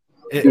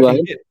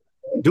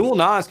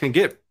nines can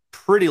get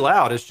pretty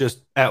loud. It's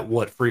just at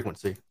what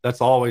frequency? That's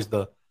always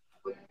the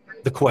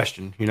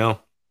question, Yeah.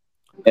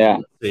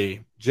 Let's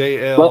see.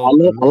 JL. Well,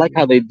 I like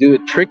how they do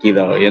it tricky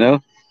though,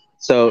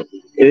 So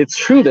it's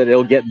true that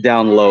it'll get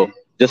down low,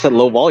 just at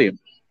low volume.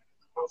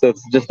 So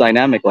it's just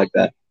dynamic like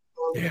that.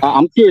 Yeah.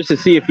 I'm curious to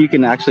see if you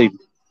can actually.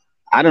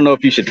 I don't know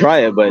if you should try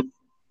it, but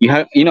you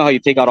know how you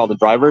take out all the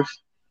drivers.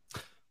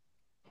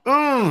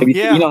 Yeah,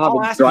 you know how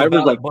the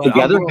drivers like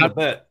together.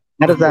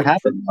 How does that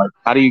happen? Like,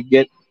 how do you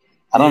get?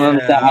 I don't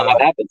understand how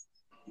that happens.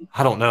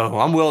 I don't know.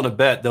 I'm willing to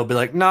bet they'll be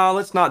like, no,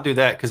 let's not do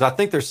that, because I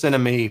think they're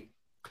sending me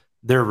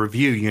their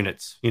review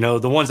units.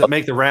 The ones that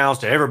make the rounds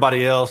to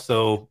everybody else.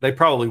 So they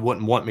probably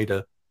wouldn't want me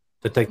to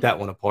take that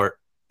one apart.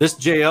 This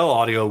JL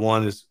audio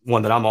one is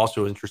one that I'm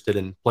also interested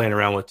in playing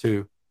around with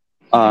too.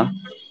 And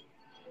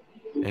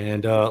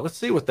let's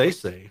see what they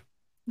say.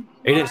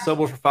 8-inch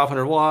subwoofer,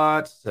 500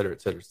 watts, et cetera,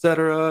 et cetera, et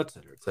cetera, et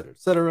cetera, et cetera, et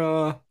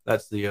cetera.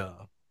 That's the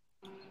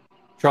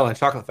Charlie and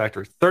Chocolate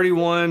Factory.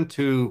 31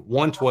 to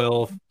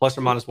 112, plus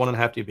or minus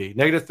 1.5 dB.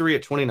 -3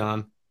 at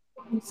 29.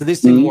 So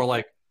these seem more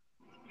like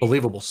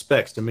believable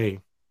specs to me.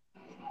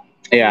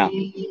 Yeah.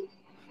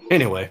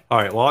 Anyway, all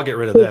right. Well, I'll get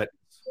rid of that.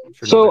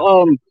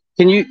 So,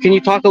 can you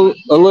talk a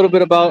little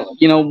bit about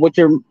what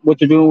you're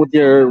doing with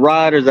your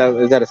rod, or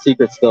is that a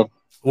secret still?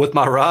 With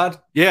my rod,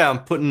 yeah, I'm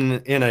putting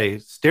in a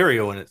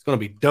stereo and it's going to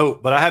be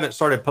dope. But I haven't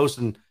started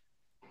posting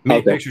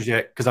many pictures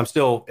yet because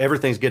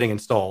everything's getting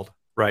installed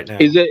right now.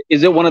 Is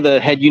it one of the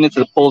head units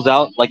that pulls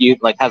out like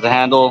has a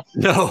handle?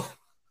 No.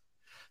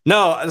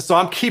 So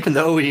I'm keeping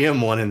the OEM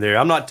one in there.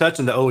 I'm not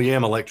touching the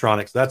OEM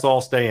electronics. That's all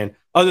staying,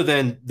 other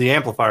than the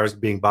amplifiers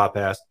being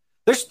bypassed.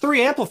 There's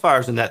 3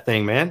 amplifiers in that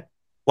thing, man.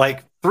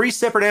 Like 3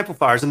 separate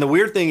amplifiers. And the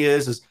weird thing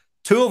is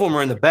 2 of them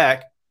are in the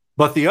back,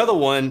 but the other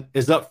one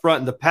is up front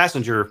in the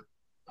passenger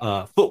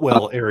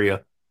footwell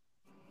area.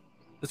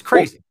 It's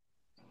crazy.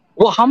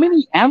 Well, how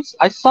many amps?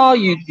 I saw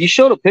you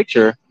showed a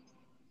picture.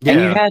 Yeah.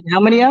 And you had how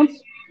many amps?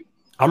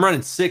 I'm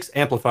running 6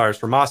 amplifiers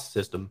for my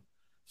system.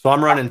 So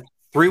I'm running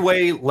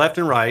 3-way left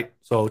and right.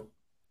 So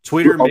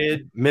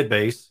tweeter, mid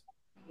bass,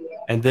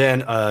 and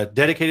then a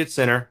dedicated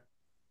center,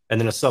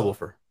 and then a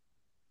subwoofer.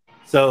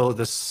 So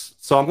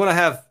I'm going to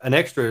have an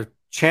extra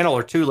channel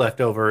or 2 left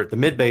over. The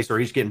mid bass are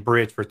each getting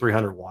bridged for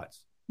 300 watts.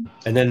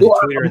 And then the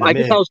tweeter and the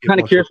guess I was kind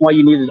of curious why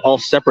you needed all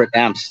separate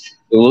amps.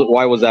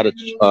 Why was that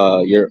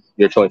your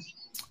choice?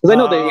 Because I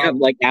know they have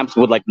like amps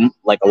with like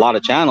a lot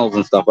of channels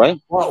and stuff, right?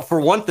 Well, for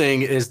one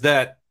thing is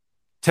that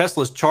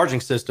Tesla's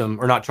charging system,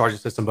 or not charging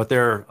system, but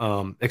their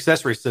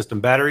accessory system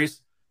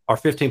batteries are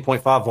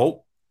 15.5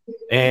 volt.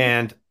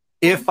 And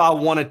if I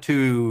wanted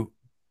to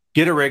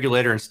get a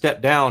regulator and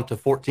step down to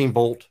 14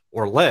 volt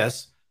or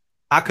less,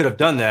 I could have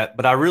done that,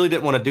 but I really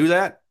didn't want to do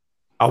that.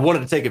 I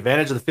wanted to take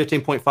advantage of the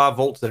 15.5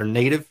 volts that are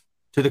native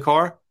to the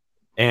car.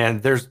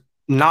 And there's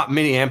not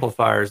many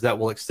amplifiers that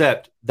will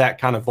accept that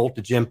kind of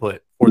voltage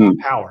input for the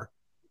power.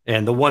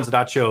 And the ones that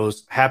I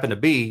chose happen to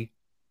be,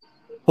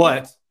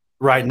 but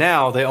right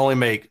now they only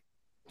make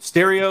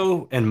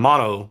stereo and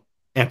mono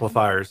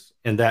amplifiers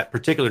in that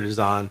particular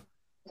design.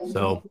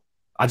 So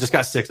I just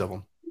got 6 of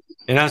them.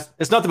 And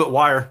it's nothing but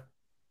wire.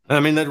 I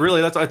mean,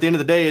 that's at the end of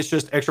the day, it's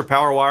just extra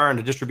power wire and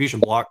a distribution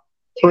block.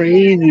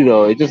 Crazy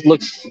though. It just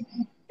looks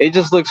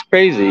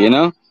crazy,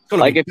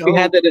 Like if you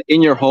had that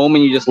in your home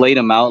and you just laid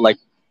them out, like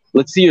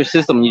let's see your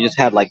system and you just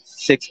had like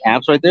 6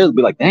 amps right there, it'd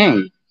be like,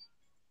 dang.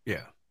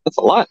 Yeah. That's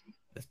a lot.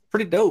 It's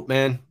pretty dope,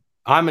 man.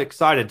 I'm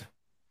excited.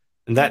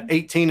 And that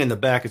 18 in the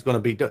back is going to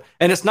be,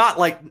 and it's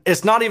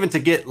not even to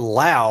get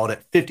loud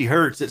at 50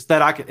 hertz. It's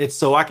that it's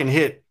so I can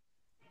hit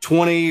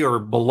 20 or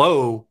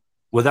below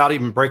without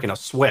even breaking a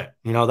sweat.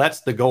 That's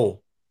the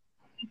goal.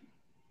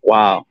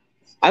 Wow.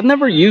 I've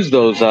never used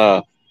those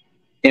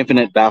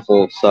infinite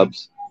baffle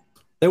subs.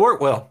 They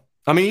work well.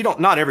 I mean,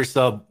 not every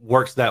sub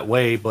works that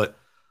way, but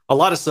a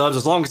lot of subs,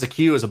 as long as the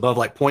Q is above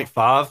like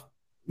 0.5,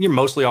 you're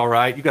mostly all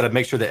right. You got to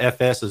make sure the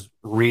FS is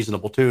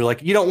reasonable too.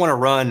 Like, you don't want to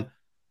run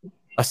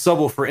a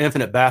subwoofer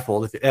infinite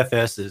baffle if the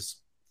FS is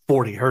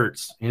 40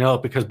 hertz,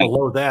 because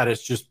below that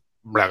it's just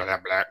blah, blah,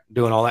 blah,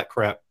 doing all that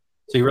crap.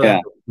 So you really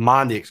have to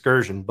mind the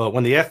excursion. But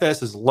when the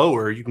FS is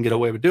lower, you can get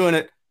away with doing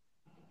it.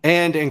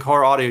 And in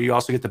car audio, you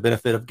also get the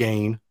benefit of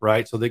gain,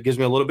 right? So that gives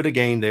me a little bit of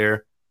gain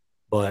there.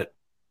 But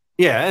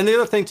yeah, and the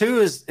other thing too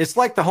is it's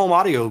like the home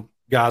audio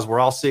guys where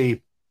I'll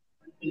see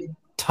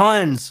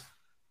tons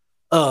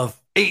of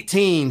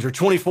 18s or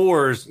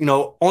 24s,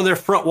 on their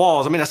front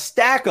walls. I mean, a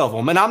stack of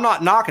them, and I'm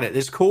not knocking it.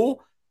 It's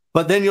cool.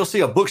 But then you'll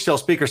see a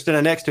bookshelf speaker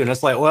standing next to it, and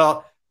it's like,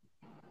 well,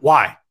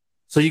 why?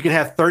 So you can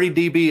have 30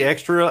 dB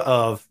extra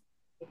of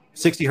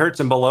 60 hertz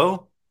and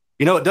below.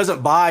 It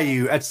doesn't buy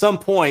you. At some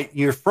point,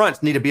 your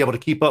fronts need to be able to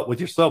keep up with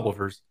your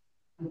subwoofers.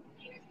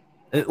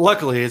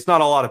 Luckily, it's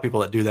not a lot of people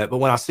that do that. But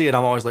when I see it,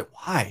 I'm always like,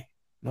 why?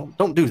 No,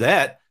 don't do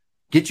that.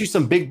 Get you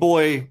some big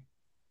boy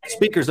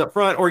speakers up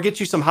front, or get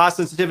you some high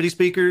sensitivity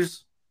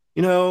speakers.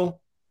 That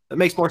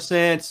makes more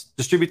sense.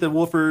 Distribute the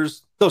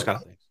woofers, those kind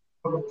of things.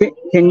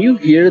 Can you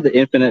hear the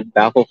infinite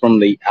baffle from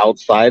the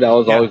outside? I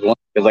was always wondering,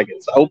 because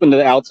it's open to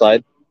the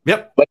outside.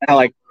 Yep. But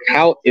now,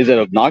 how is it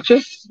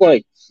obnoxious?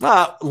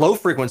 Low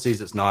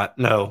frequencies, it's not.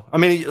 No, I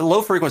mean,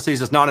 low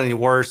frequencies is not any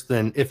worse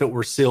than if it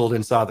were sealed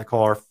inside the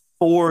car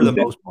for the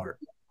most part.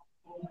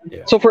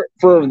 Yeah. So for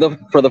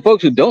the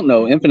folks who don't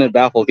know infinite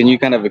baffle, can you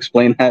kind of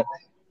explain that?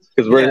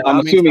 Because I'm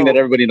assuming that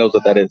everybody knows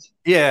what that is.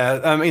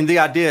 Yeah, I mean, the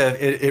idea,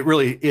 it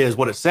really is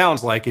what it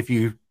sounds like. If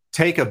you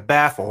take a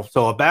baffle,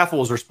 so a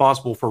baffle is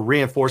responsible for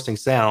reinforcing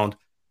sound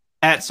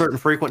at certain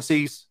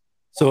frequencies.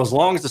 So as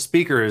long as the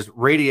speaker is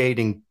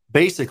radiating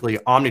basically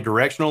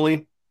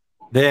omnidirectionally,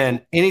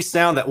 then any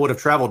sound that would have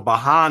traveled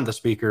behind the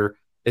speaker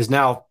is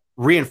now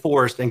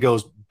reinforced and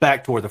goes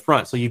back toward the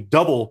front. So you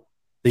double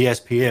the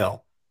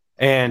SPL.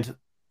 And,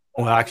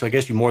 well, actually, I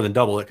guess you more than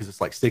double it because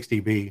it's like 6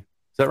 dB. Is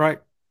that right?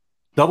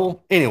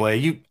 Double? Anyway,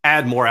 you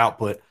add more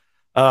output.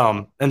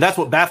 And that's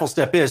what baffle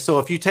step is. So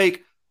if you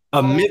take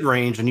a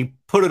mid-range and you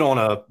put it on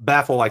a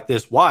baffle like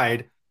this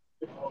wide,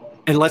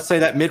 and let's say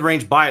that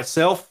mid-range by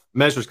itself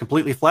measures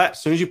completely flat,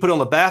 as soon as you put it on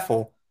the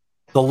baffle,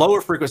 the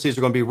lower frequencies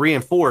are going to be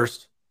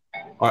reinforced.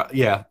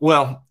 The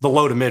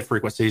low to mid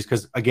frequencies,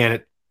 because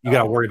again, you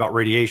got to worry about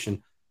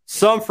radiation.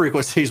 Some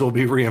frequencies will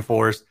be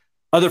reinforced,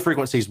 other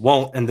frequencies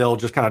won't, and they'll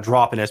just kind of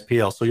drop in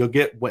SPL. So you'll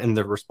get, in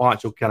the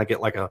response, you'll kind of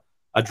get like a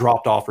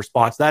dropped off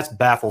response. That's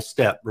baffle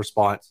step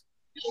response.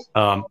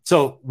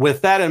 So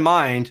with that in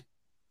mind,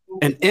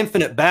 an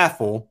infinite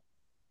baffle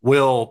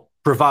will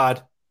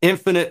provide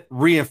infinite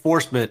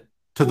reinforcement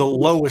to the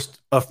lowest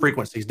of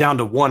frequencies, down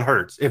to 1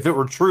 hertz. If it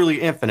were truly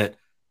infinite,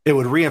 it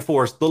would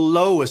reinforce the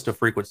lowest of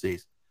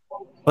frequencies.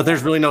 But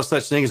there's really no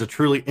such thing as a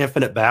truly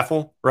infinite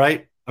baffle,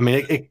 right? I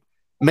mean,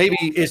 maybe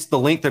it's the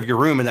length of your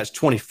room, and that's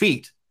 20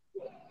 feet.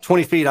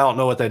 20 feet, I don't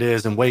know what that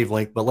is in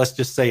wavelength, but let's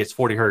just say it's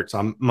 40 hertz.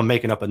 I'm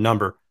making up a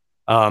number.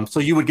 So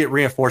you would get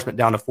reinforcement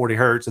down to 40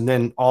 hertz, and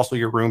then also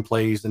your room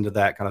plays into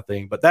that kind of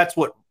thing. But that's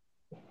what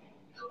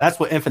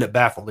infinite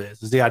baffle is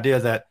the idea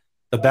that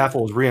the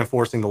baffle is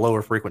reinforcing the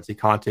lower frequency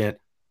content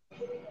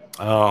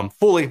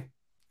fully.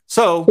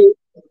 So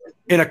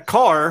in a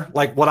car,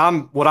 like what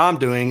I'm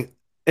doing,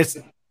 it's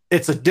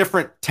a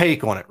different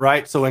take on it,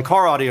 right? So in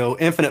car audio,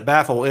 infinite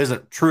baffle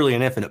isn't truly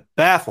an infinite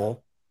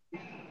baffle.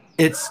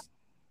 It's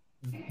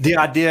the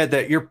idea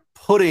that you're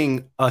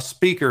putting a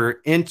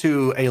speaker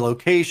into a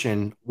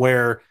location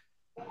where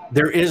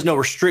there is no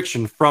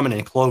restriction from an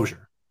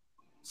enclosure.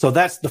 So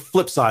that's the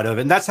flip side of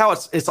it. And that's how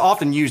it's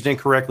often used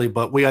incorrectly,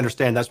 but we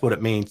understand that's what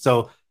it means.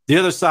 So the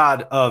other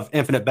side of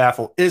infinite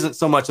baffle isn't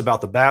so much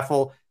about the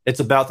baffle.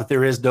 It's about that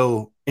there is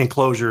no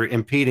enclosure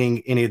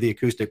impeding any of the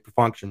acoustic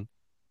function.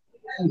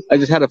 I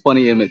just had a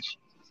funny image.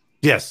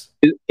 Yes.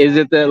 Is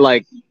it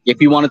that,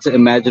 if you wanted to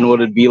imagine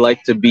what it'd be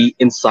like to be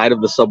inside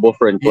of the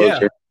subwoofer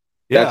enclosure,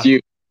 that's you.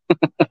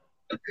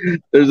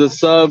 There's a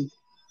sub,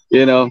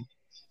 and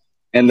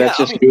that's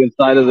you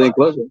inside of the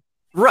enclosure.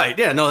 Right.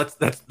 Yeah. No,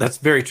 that's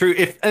very true.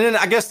 And then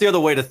I guess the other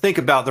way to think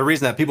about the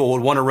reason that people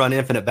would want to run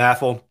infinite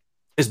baffle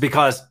is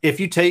because if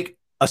you take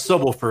a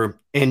subwoofer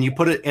and you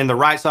put it in the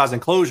right size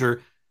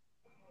enclosure,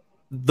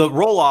 the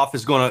roll off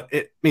is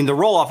the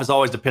roll off is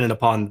always dependent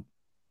upon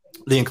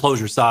the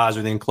enclosure size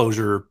or the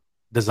enclosure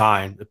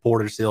design, the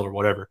port or seal or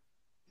whatever.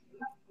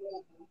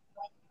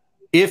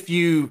 If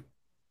you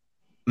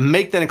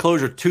make that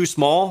enclosure too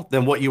small,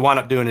 then what you wind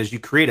up doing is you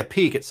create a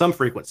peak at some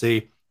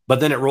frequency, but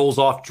then it rolls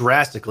off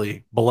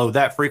drastically below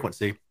that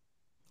frequency.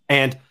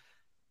 And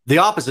the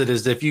opposite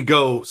is if you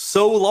go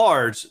so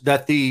large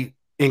that the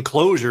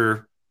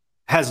enclosure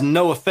has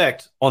no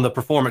effect on the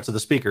performance of the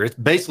speaker. It's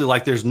basically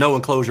like there's no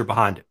enclosure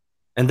behind it.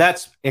 And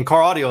that's in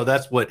car audio,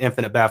 that's what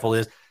infinite baffle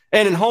is.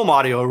 And in home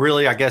audio,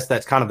 really, I guess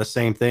that's kind of the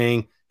same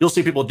thing. You'll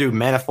see people do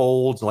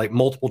manifolds, like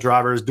multiple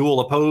drivers, dual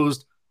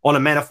opposed on a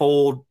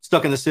manifold,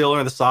 stuck in the ceiling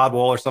or the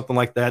sidewall or something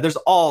like that. There's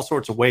all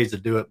sorts of ways to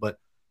do it, but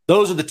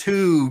those are the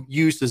two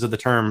uses of the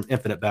term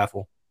infinite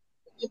baffle.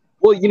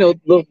 Well,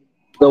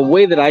 the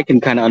way that I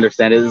can kind of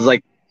understand it is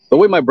like the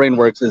way my brain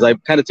works is I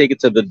kind of take it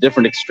to the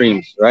different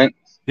extremes, right?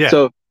 Yeah.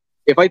 So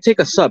if I take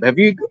a sub,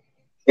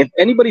 if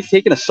anybody's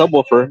taken a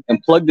subwoofer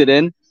and plugged it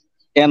in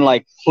and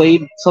like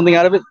played something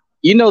out of it,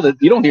 you know that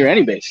you don't hear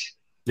any bass.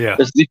 Yeah.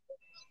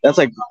 That's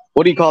like,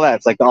 what do you call that?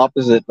 It's like the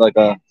opposite, like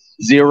a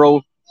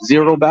zero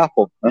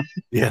baffle. Huh?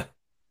 Yeah.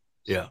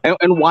 Yeah.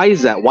 And why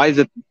is that? Why is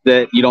it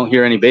that you don't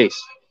hear any bass?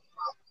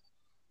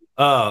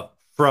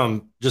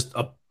 From just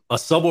a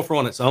subwoofer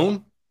on its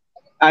own?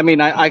 I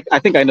mean, I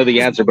think I know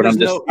the answer, but I'm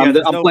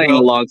playing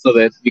along so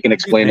that you can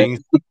explain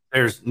it.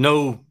 There's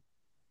no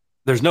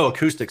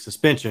acoustic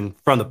suspension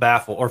from the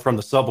baffle or from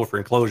the subwoofer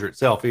enclosure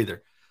itself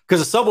either,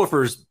 because the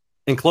subwoofer's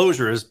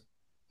enclosure is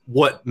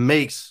what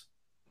makes,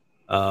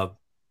 I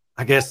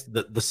guess,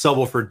 the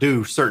subwoofer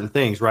do certain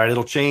things, right?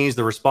 It'll change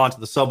the response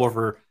of the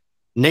subwoofer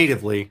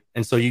natively,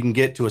 and so you can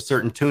get to a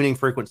certain tuning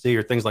frequency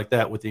or things like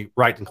that with the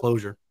right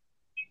enclosure.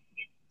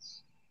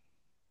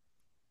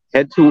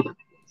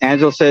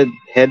 Angela said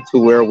head to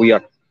where we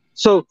are.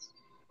 So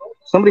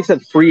somebody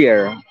said free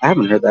air. I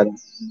haven't heard that.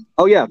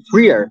 Oh yeah,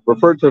 free air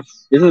referred to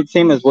isn't it the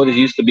same as what it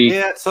used to be?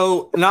 Yeah,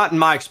 so not in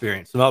my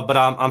experience, but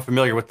I'm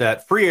familiar with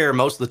that. Free air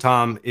most of the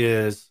time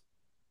is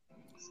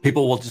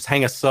people will just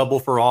hang a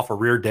subwoofer off a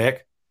rear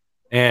deck.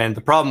 And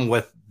the problem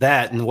with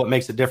that and what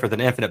makes it different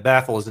than infinite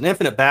baffle is an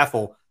infinite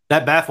baffle,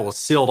 that baffle is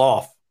sealed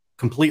off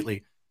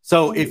completely.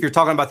 So if you're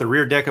talking about the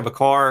rear deck of a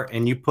car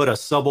and you put a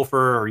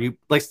subwoofer or you,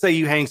 like say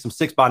you hang some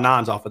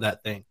 6x9s off of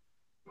that thing,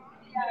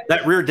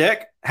 that rear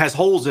deck has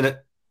holes in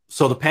it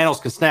so the panels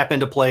can snap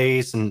into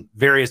place and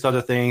various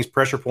other things,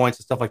 pressure points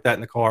and stuff like that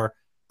in the car,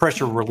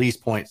 pressure release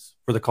points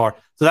for the car.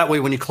 So that way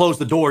when you close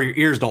the door, your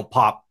ears don't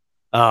pop.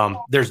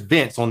 There's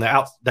vents on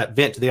that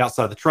vent to the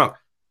outside of the trunk.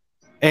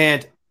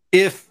 And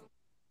if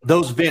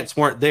those vents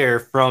weren't there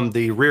from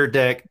the rear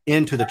deck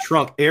into the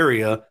trunk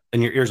area,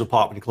 then your ears will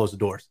pop when you close the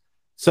doors.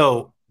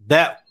 So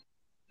that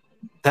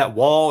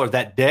wall or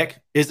that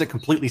deck isn't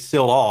completely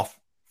sealed off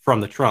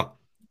from the trunk.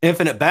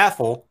 Infinite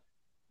baffle,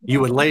 you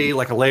would lay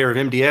like a layer of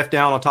MDF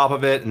down on top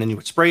of it, and then you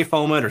would spray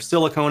foam it or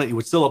silicone it. You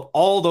would seal up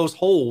all those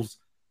holes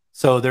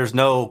so there's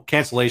no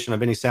cancellation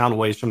of any sound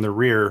waves from the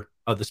rear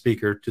of the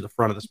speaker to the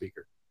front of the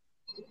speaker.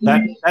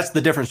 That's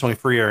the difference between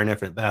free air and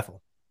infinite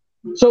baffle.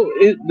 So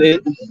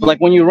like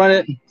when you run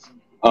it,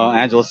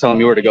 Angela's telling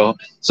me where to go.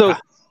 So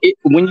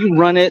when you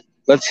run it,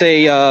 let's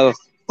say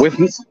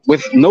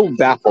with no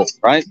baffle,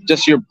 right?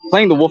 Just you're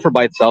playing the woofer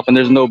by itself and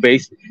there's no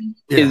bass.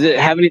 Yeah. Does it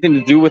have anything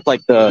to do with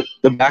like the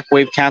back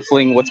wave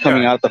canceling what's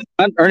coming out the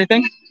front or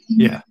anything?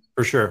 Yeah,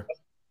 for sure.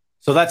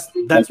 So that's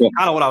kind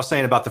of what I was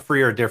saying about the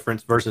free air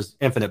difference versus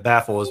infinite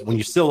baffle is when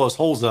you seal those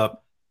holes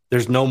up,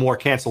 there's no more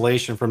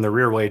cancellation from the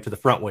rear wave to the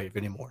front wave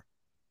anymore.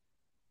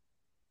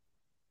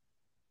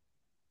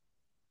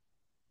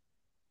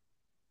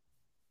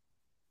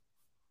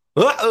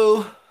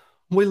 Uh-oh,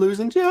 we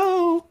losing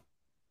Joe.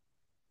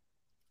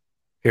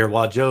 Here,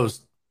 while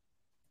Joe's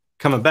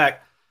coming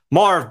back,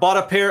 Marv bought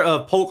a pair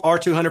of Polk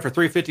R200 for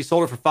 $350,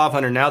 sold it for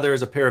 $500. Now there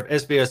is a pair of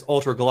SBS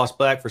Ultra Gloss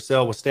Black for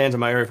sale with stands in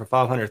my area for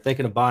 $500.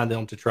 Thinking of buying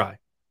them to try.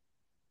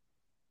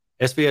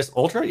 SBS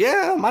Ultra?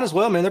 Yeah, might as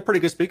well, man. They're pretty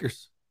good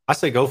speakers. I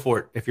say go for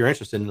it if you're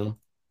interested in them.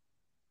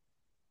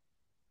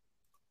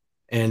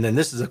 And then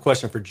this is a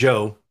question for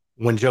Joe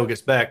when Joe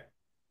gets back.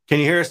 Can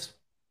you hear us?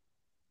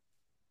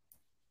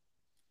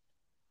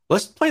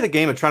 Let's play the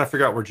game of trying to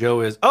figure out where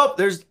Joe is. Oh,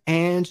 there's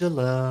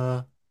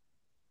Angela.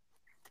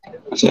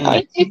 Say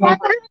hi.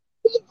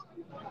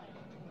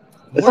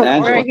 We're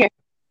right here.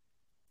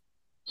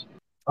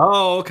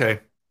 Oh, okay.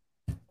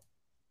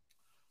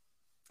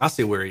 I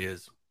see where he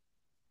is.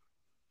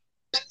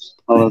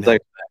 Hold on a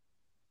second.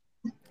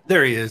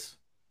 There he is.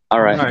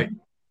 All right.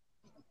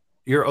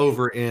 You're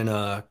over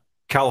in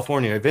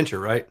California Adventure,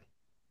 right?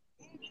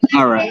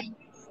 All right.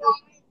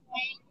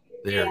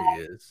 There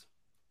he is.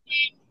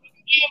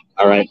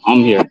 All right. I'm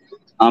here.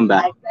 I'm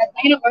back.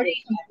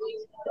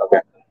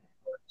 Okay.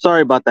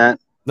 Sorry about that.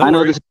 No I know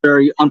worries. this is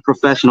very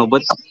unprofessional,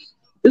 but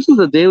this is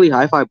a daily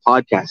hi-fi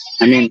podcast.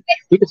 I mean,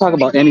 we can talk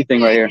about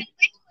anything right here.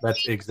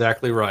 That's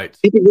exactly right.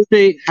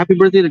 Happy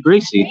birthday to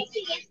Gracie.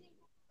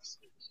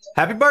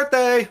 Happy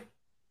birthday.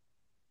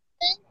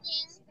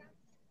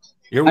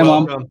 You're Hi,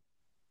 welcome.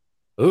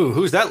 Mom. Ooh,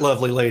 who's that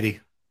lovely lady?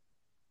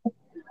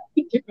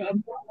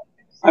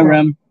 Hi,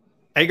 Rem.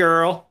 Hey,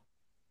 girl.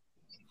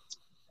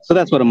 So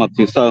that's what I'm up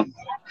to. So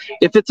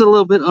if it's a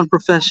little bit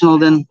unprofessional,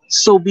 then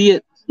so be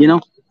it, you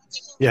know?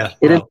 Yeah.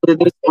 It is what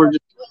it is.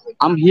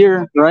 I'm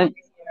here, right?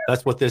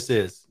 That's what this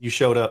is. You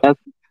showed up.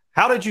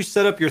 How did you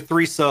set up your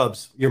 3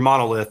 subs, your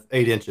monolith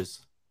 8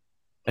 inches?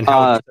 And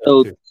how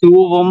so 2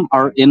 of them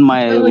are in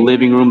my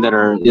living room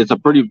it's a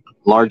pretty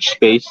large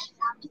space,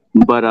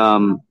 but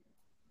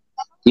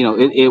you know,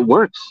 it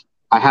works.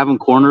 I have them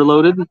corner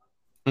loaded,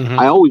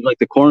 I always like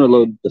to corner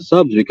load the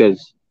subs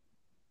because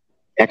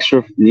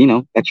extra,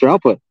 extra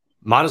output.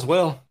 Might as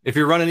well. If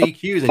you're running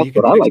EQ, then That's you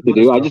can what I pick like some to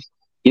other do. I stuff. just,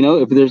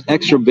 if there's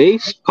extra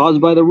bass caused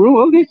by the room,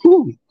 okay,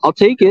 cool. I'll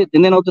take it,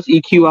 and then I'll just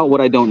EQ out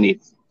what I don't need.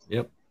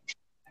 Yep.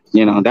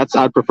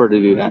 I'd prefer to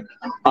do that.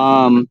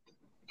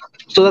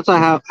 So that's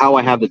how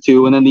I have the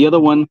two, and then the other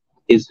one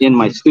is in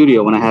my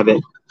studio when I have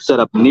it set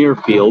up near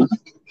field,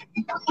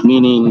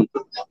 meaning,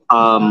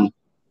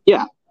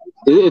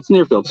 it's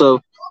near field.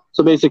 So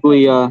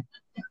basically, I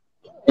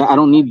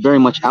don't need very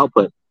much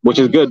output, which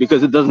is good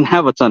because it doesn't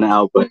have a ton of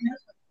output.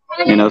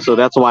 So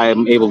that's why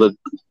I'm able to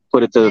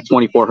put it to the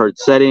 24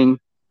 hertz setting,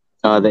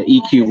 the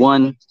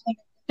EQ1,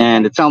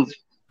 and it sounds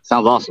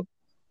awesome.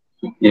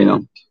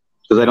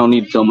 Because I don't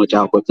need so much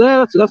output.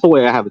 So that's the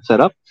way I have it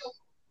set up.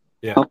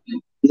 Yeah.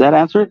 Does that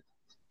answer it?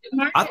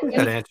 I think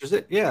that answers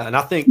it. Yeah, and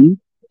I think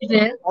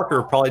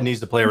Parker probably needs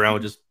to play around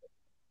with just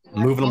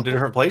moving them to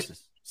different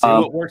places, see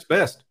what works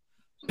best.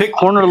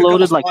 Corner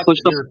loaded, like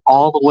pushed up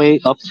all the way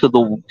up to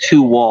the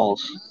two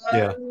walls.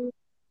 Yeah.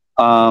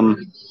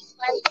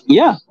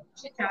 Yeah.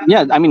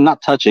 I mean,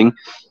 not touching.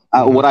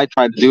 What I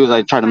try to do is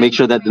I try to make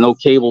sure that no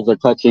cables are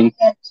touching.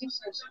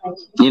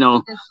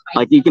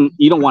 Like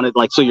you don't want it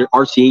like so your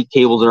RCA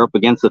cables are up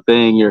against the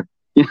thing. You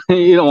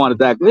don't want it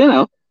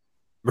that.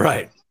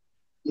 Right.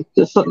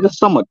 Just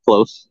somewhat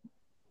close.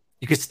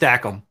 You could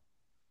stack them.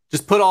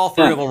 Just put all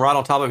three of them right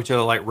on top of each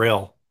other like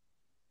rail.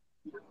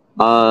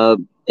 AA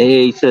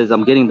says,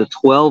 I'm getting the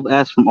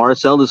 12S from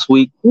RSL this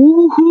week.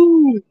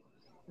 Woohoo!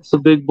 It's a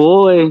big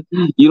boy.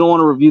 You don't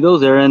want to review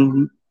those,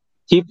 Erin.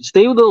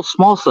 Stay with those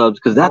small subs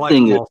because that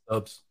thing is.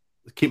 Subs.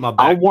 Keep my back.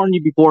 I'll warn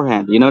you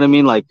beforehand. You know what I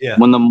mean? Like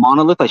when the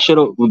monolith, I should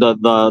have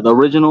the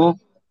original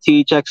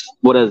THX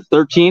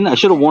 13. I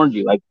should have warned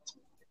you. Like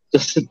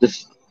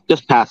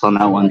just pass on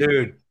that one,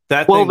 dude.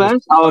 That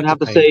 12S, I would have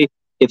to say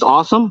it's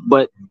awesome,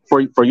 but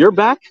for your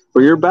back,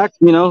 for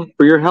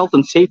your health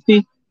and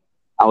safety,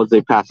 I would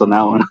say pass on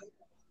that one.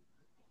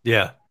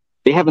 Yeah.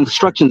 They have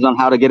instructions on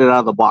how to get it out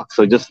of the box,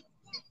 so just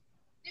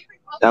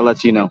that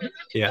lets you know.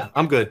 Yeah,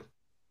 I'm good.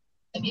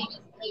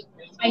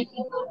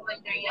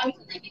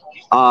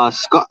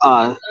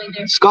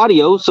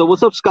 Scotty-O. So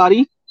what's up,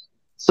 Scotty?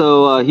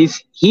 So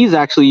he's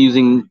actually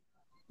using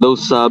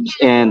those subs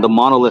and the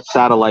monolith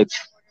satellites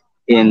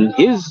in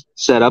his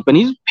setup, and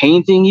he's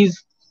painting.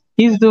 He's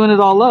doing it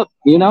all up,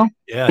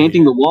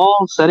 painting the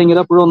wall, setting it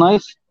up real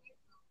nice.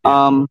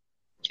 And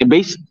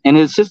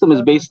his system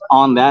is based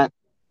on that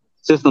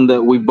system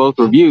that we both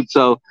reviewed,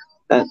 so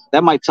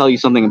that might tell you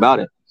something about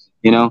it,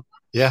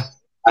 Yeah.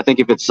 I think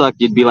if it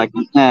sucked, you'd be like,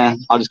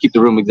 I'll just keep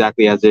the room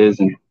exactly as is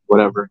and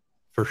whatever.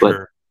 For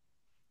sure.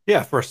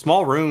 Yeah, for a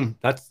small room,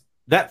 that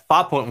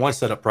 5.1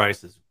 setup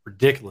price is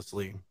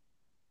ridiculously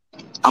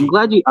cheap. I'm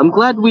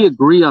glad we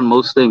agree on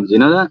most things. You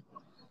know that?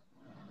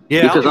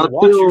 Yeah, because I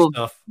watch your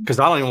stuff because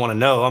I don't even want to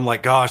know. I'm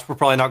like, gosh, we're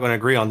probably not going to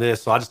agree on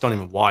this, so I just don't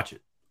even watch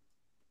it.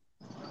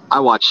 I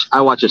watch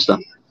your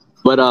stuff,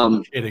 but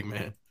I'm kidding,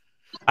 man.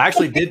 I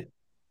actually did.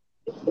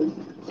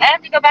 I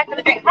have to go back to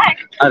the drink.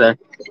 Hi there.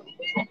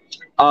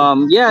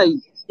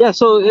 Yeah.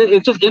 So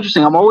it's just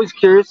interesting. I'm always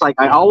curious. Like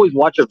I always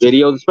watch your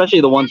videos,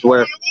 especially the ones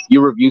where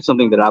you review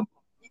something that I've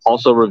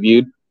also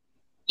reviewed,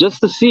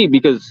 just to see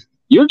because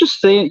you're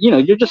just saying,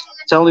 you're just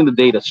telling the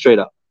data straight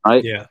up,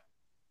 right? Yeah.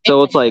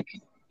 So it's like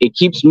it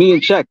keeps me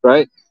in check,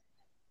 right?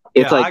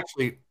 It's I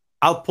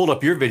pulled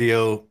up your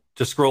video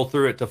to scroll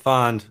through it to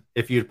find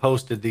if you'd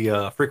posted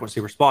the frequency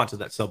response of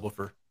that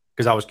subwoofer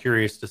because I was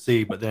curious to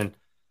see, but then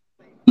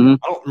I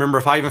don't remember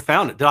if I even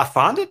found it. Did I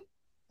find it?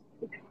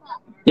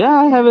 Yeah,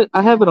 I have it.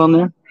 I have it on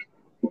there.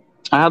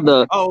 I have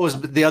the. Oh, it was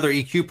the other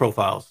EQ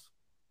profiles.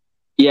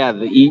 Yeah,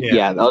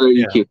 the other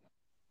EQ.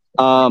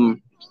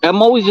 I'm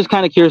always just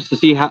kind of curious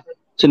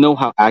to know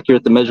how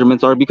accurate the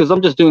measurements are because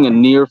I'm just doing a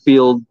near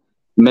field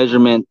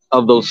measurement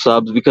of those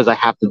subs because I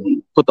have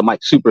to put the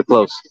mic super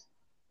close.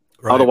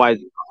 Right. Otherwise,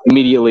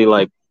 immediately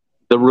like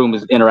the room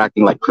is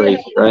interacting like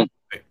crazy, right?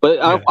 But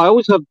I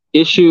always have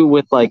issue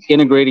with like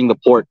integrating the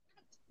port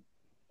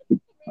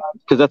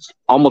because that's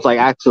almost like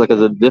acts like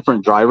as a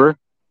different driver.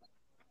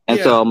 And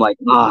so I'm like,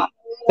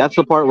 that's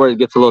the part where it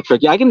gets a little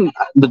tricky.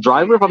 The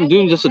driver, if I'm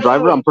doing just a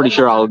driver, I'm pretty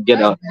sure I'll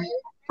get a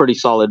pretty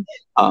solid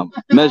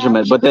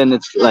measurement. But then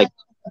it's like,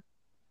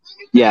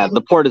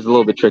 the port is a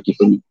little bit tricky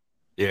for me.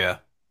 Yeah.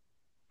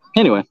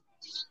 Anyway.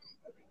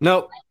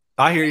 No,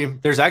 I hear you.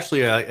 There's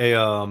actually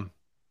an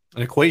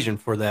equation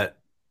for that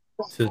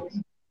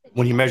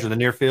when you measure the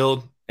near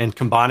field and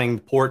combining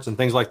ports and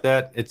things like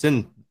that. It's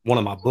in one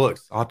of my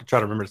books. I'll have to try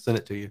to remember to send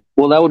it to you.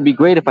 Well, that would be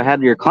great if I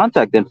had your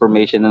contact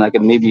information and I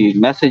could maybe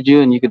message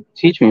you and you could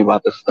teach me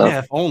about this stuff. Yeah,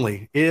 if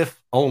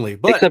only.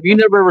 But except you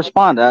never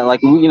respond.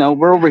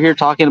 We're over here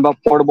talking about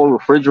portable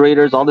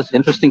refrigerators, all this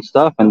interesting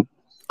stuff, and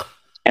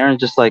Erin's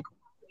just like,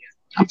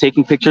 I'm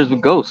taking pictures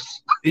with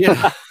ghosts.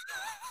 Yeah.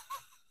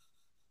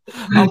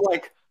 I'm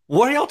like,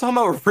 what are y'all talking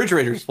about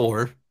refrigerators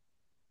for?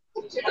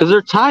 Because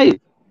they're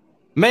tight.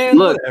 Man,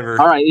 look, whatever.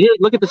 All right, here,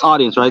 look at this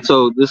audience, right?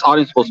 So this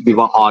audience is supposed to be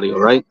about audio,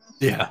 right?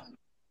 Yeah.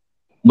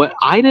 But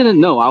I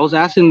didn't know. I was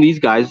asking these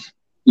guys,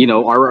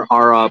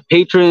 our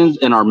patrons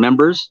and our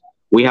members.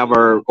 We have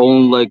our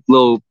own like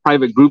little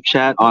private group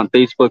chat on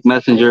Facebook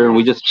Messenger, and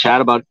we just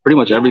chat about pretty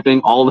much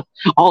everything all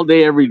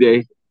day, every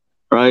day,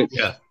 right?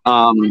 Yeah.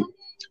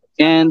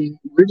 And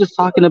we're just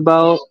talking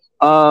about.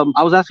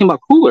 I was asking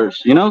about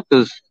coolers,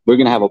 because we're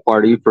gonna have a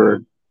party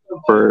for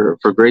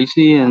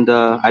Gracie, and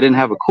I didn't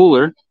have a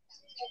cooler,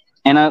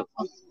 and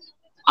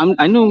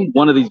I knew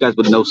one of these guys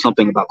would know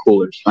something about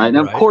coolers, right? And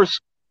of course,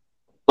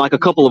 like a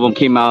couple of them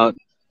came out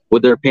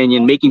with their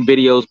opinion, making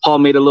videos. Paul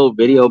made a little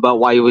video about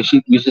why you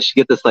should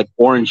get this like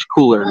orange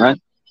cooler, right?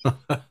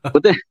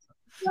 but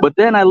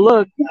then I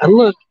look,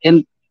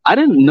 and I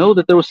didn't know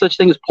that there was such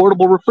thing as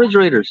portable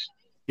refrigerators.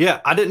 Yeah,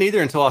 I didn't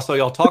either until I saw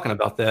y'all talking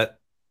about that.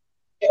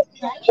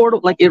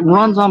 Portable, like it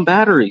runs on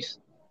batteries,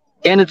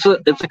 and it's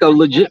like a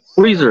legit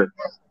freezer.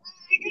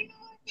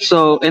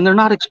 So, and they're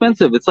not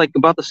expensive. It's like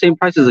about the same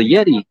price as a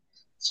Yeti.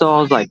 So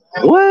I was like,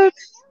 what?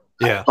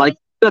 Yeah. Like,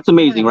 that's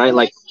amazing, right?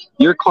 Like,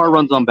 your car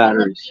runs on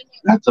batteries.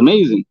 That's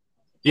amazing.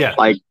 Yeah.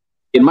 Like,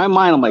 in my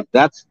mind, I'm like,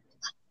 that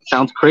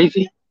sounds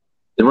crazy.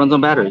 It runs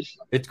on batteries.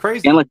 It's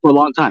crazy. And, like, for a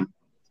long time.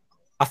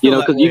 I feel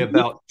that way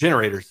about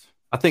generators.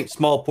 I think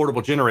small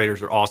portable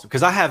generators are awesome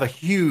because I have a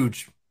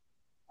huge,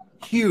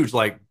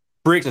 like,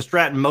 Briggs and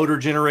Stratton motor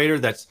generator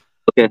that's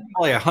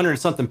probably 100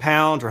 something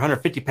pounds or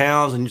 150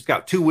 pounds, and it's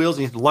got two wheels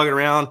and you have to lug it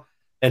around.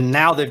 And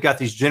now they've got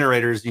these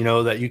generators,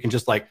 that you can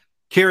just like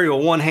carry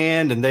with one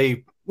hand, and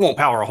they won't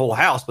power a whole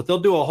house, but they'll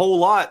do a whole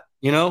lot,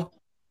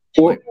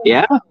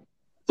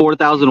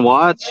 4,000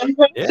 watts,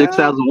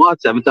 6,000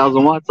 watts,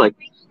 7,000 watts. Like,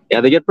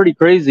 yeah, they get pretty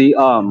crazy.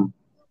 But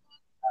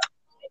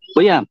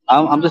yeah,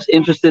 I'm just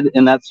interested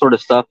in that sort of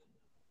stuff.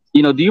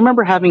 Do you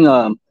remember having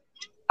I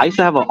used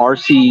to have a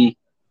RC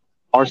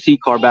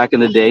car back in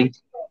the day,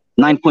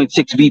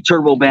 9.6V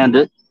Turbo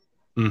Bandit.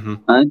 Mm-hmm.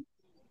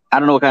 I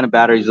don't know what kind of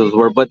batteries those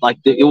were, but like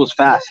it was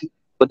fast.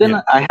 But then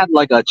I had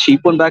like a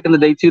cheap one back in the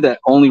day too that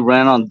only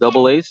ran on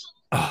AA's,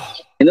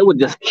 and it would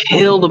just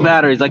kill the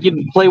batteries. Like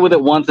you'd play with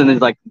it once, and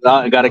it's like,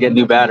 I gotta get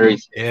new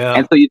batteries. Yeah.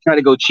 And so you try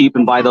to go cheap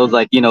and buy those,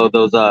 like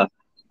those what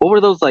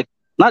were those, like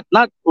not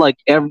like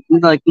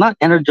not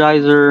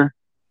Energizer,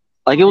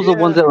 like it was the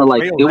ones that were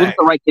like it wasn't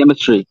the right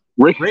chemistry.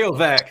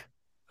 Rayovac.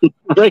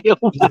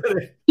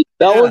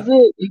 That was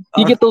it.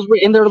 You get those,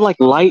 and they're like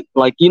light,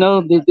 like they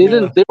weren't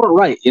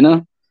right,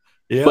 Yeah.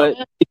 But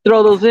you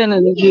throw those in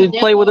and you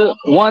play with it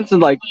once,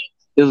 and like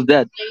it's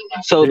dead.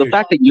 So the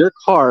fact that your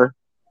car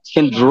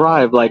can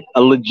drive like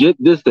a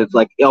legit distance,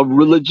 like a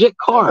legit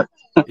car,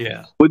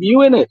 with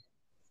you in it,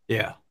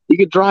 you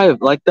could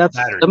drive, like that's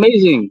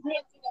amazing.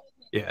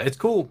 Yeah, it's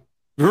cool.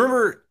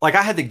 Remember, like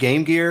I had the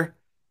Game Gear,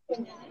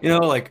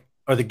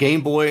 or the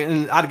Game Boy,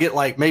 and I'd get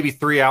like maybe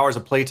 3 hours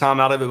of playtime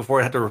out of it before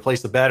I had to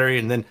replace the battery.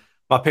 And then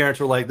my parents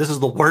were like, this is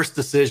the worst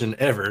decision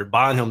ever,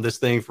 buying him this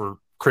thing for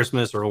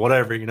Christmas or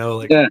whatever, it's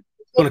going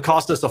to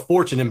cost us a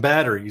fortune in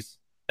batteries.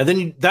 And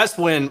then that's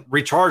when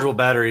rechargeable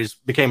batteries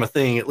became a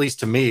thing, at least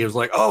to me. It was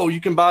like, oh, you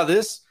can buy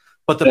this,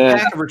 but the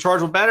pack of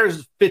rechargeable batteries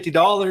is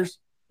 $50.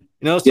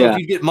 So if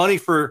you get money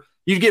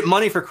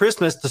for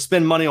Christmas to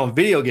spend money on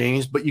video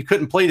games, but you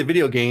couldn't play the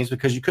video games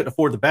because you couldn't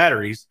afford the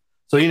batteries.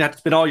 So you'd have to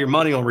spend all your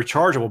money on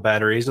rechargeable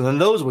batteries, and then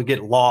those would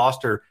get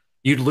lost, or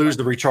you'd lose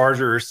the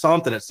recharger or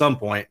something at some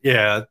point.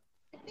 Yeah,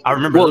 I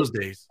remember those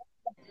days.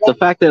 The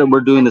fact that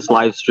we're doing this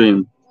live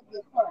stream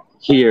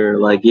here,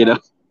 like, yeah,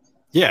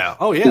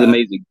 oh yeah, is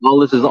amazing.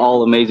 This is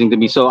all amazing to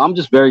me. So I'm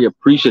just very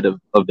appreciative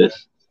of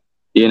this.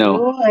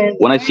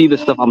 When I see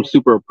this stuff, I'm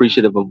super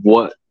appreciative of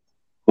what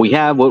we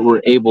have, what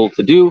we're able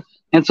to do.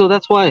 And so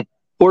that's why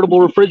portable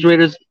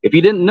refrigerators, if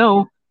you didn't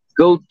know,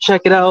 go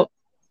check it out.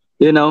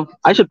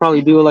 I should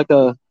probably do like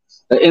a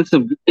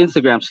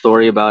Instagram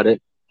story about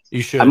it.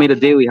 You should. I made a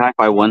daily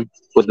hi-fi one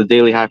with the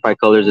daily hi-fi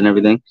colors and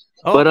everything.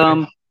 Oh, but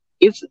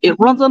it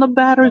runs on a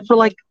battery for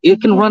like,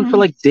 it can run for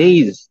like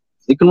days.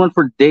 It can run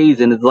for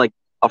days, and it's like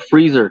a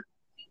freezer.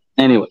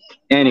 Anyway,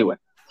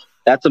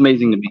 that's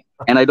amazing to me.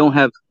 And I don't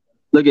have,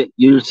 look at,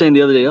 you were saying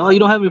the other day, oh, you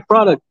don't have your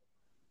product.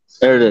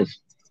 There it is.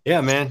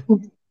 Yeah, man.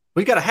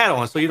 We got a hat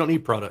on, so you don't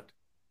need product.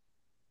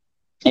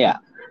 Yeah.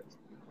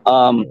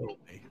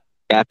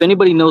 If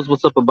anybody knows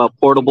what's up about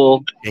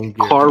portable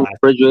car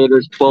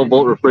refrigerators,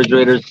 12-volt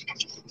refrigerators,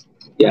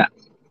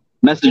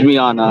 message me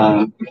on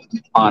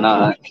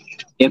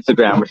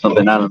Instagram or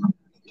something. I don't know.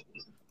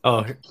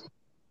 Oh,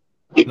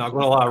 not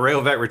going to lie,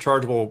 Rayovac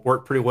rechargeable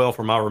work pretty well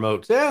for my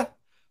remotes. Yeah,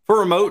 for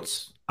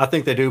remotes, I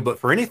think they do. But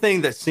for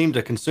anything that seemed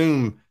to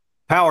consume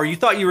power, you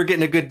thought you were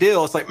getting a good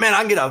deal. It's like, man, I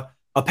can get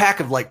a pack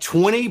of like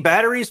 20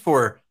 batteries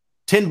for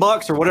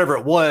 $10 or whatever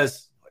it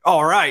was.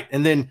 All right,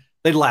 and then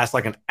they'd last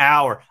like an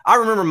hour. I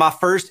remember my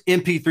first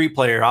MP3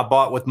 player I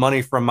bought with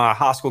money from my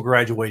high school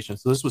graduation.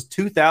 So this was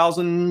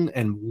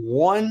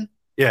 2001.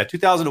 Yeah,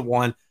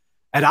 2001.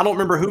 And I don't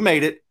remember who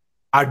made it.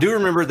 I do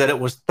remember that it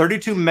was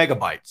 32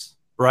 megabytes,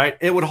 right?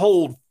 It would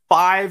hold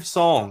 5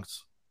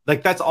 songs.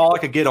 Like that's all I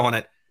could get on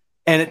it.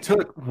 And it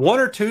took 1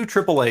 or 2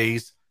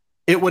 AAAs.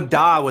 It would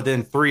die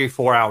within 3 or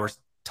 4 hours,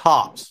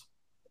 tops.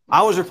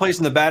 I was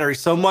replacing the battery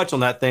so much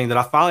on that thing that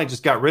I finally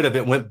just got rid of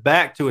it, went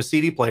back to a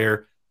CD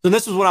player, So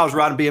this was when I was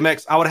riding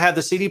BMX. I would have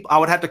the CD. I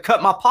would have to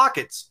cut my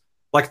pockets,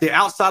 like the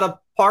outside of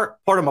part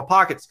of my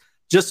pockets,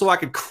 just so I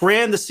could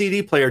cram the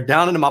CD player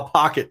down into my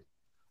pocket.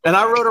 And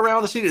I rode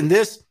around the CD. And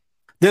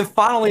then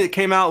finally it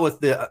came out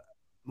with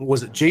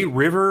was it J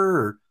River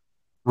or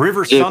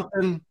River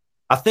something?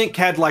 I think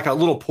had like a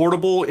little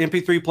portable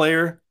MP3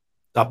 player.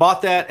 I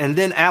bought that, and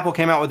then Apple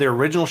came out with their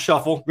original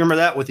shuffle. Remember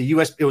that with the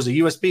USB? It was a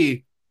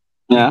USB.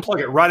 Yeah. You plug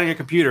it right in your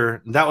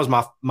computer. That was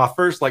my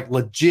first like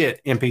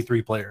legit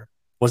MP3 player.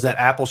 Was that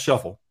Apple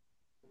Shuffle?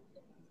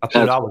 I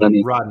thought I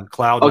was riding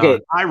Cloud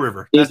Nine.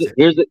 iRiver.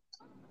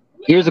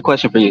 Here's a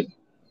question for you.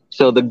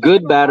 So the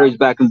good batteries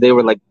back in the day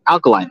were like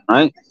alkaline,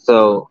 right?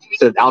 So it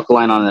says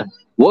alkaline on there.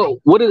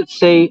 What did it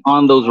say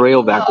on those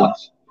Rayovac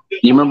ones? Do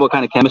you remember what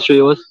kind of chemistry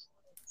it was?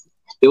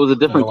 It was a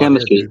different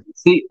chemistry.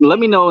 See, let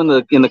me know in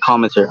the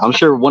comments here. I'm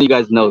sure one of you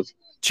guys knows.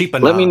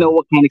 Let me know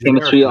what kind of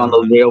chemistry on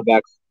those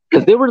Rayovacs,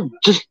 because they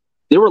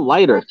were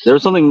lighter. There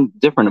was something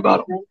different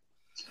about them.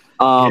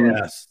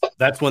 Yes,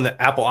 that's when the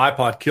Apple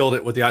iPod killed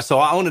it with the. So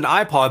I owned an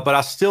iPod, but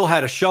I still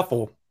had a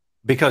Shuffle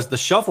because the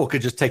Shuffle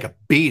could just take a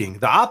beating.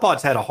 The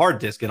iPods had a hard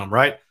disk in them,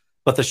 right?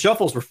 But the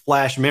Shuffles were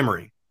flash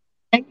memory.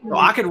 So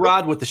I could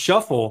ride with the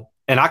Shuffle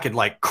and I could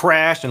like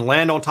crash and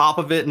land on top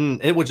of it,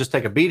 and it would just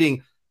take a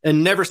beating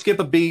and never skip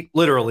a beat,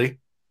 literally.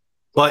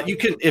 But you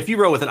can, if you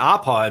rode with an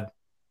iPod,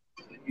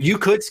 you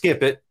could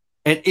skip it.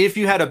 And if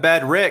you had a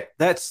bad wreck,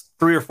 that's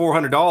 $300 or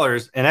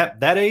 $400. And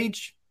at that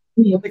age,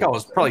 I think I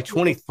was probably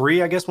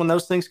 23, I guess, when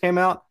those things came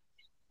out.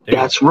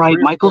 That's right.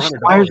 Michael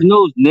Squires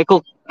knows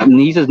nickel. I mean,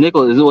 he says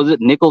nickel. Was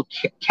it nickel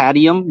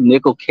cadmium?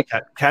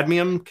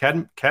 Cadmium.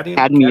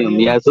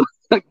 Yeah, so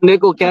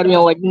nickel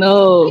cadmium. Like,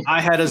 no.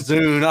 I had a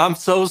Zune. I'm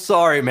so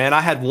sorry, man.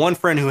 I had one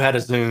friend who had a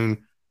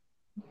Zune.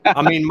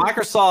 I mean,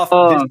 Microsoft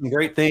did some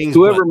great things.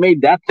 Whoever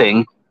made that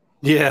thing.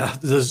 Yeah,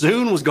 the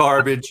Zune was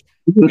garbage.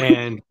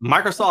 And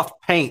Microsoft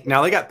Paint.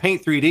 Now they got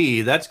Paint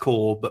 3D. That's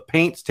cool, but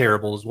Paint's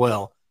terrible as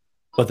well.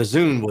 But the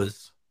Zune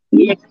was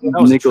a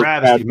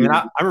travesty, man.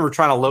 I remember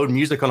trying to load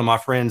music onto my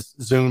friend's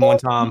Zune one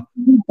time,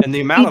 and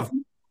the amount of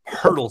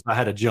hurdles I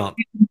had to jump.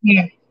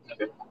 I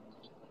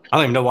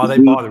don't even know why they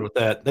bothered with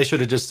that. They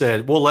should have just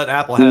said, "We'll let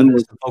Apple have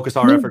this and focus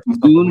our efforts."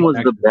 Zune was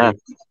the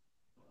best.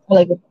 I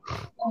like it.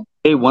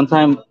 Hey, one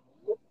time,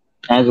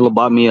 Angela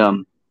bought me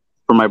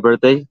for my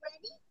birthday.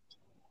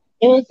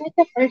 It was like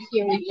the first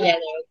year we were together.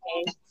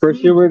 Okay.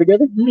 First year we were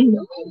together?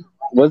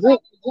 Was it?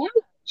 Yeah.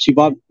 She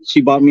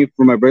bought me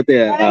for my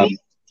birthday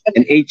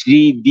an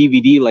HD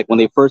DVD, like when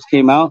they first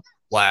came out.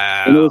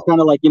 Wow. And it was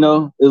kind of like, it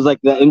was like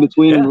the in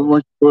between. Yeah. We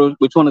weren't sure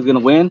which one is gonna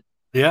win.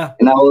 Yeah.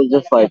 And I was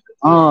just like,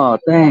 oh,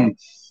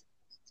 thanks.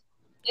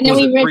 And then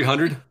was it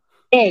 300?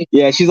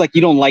 Yeah. She's like,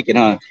 you don't like it,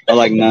 huh? I'm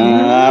like,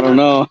 nah, I don't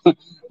know.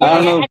 I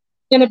don't know. It's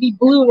gonna be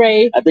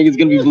Blu-ray. I think it's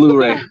gonna be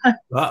Blu-ray.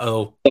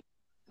 Uh-oh.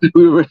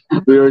 we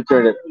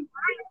returned it.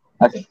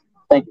 Okay.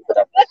 Thank you for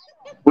that.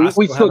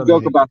 We still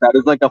joke about that.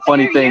 It's like a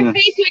funny thing. Your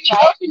face when you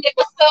opened it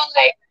was so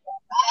like.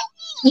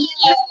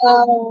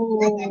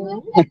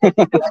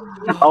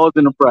 I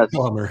wasn't impressed.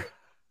 Bummer.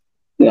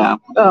 Yeah.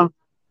 It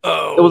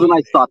was a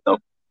nice thought, though.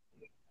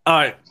 All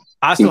right.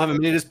 I still have a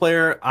mini disc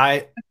player.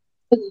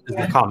 Is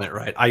the comment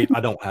right? I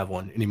don't have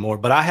one anymore,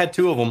 but I had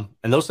two of them,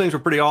 and those things were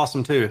pretty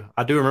awesome too.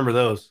 I do remember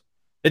those.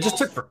 It just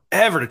took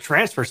forever to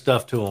transfer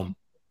stuff to them.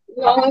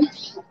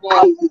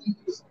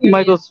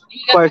 Michael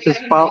Squires says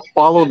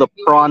follow the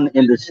prawn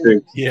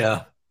industry.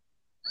 Yeah.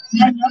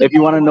 If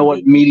you want to know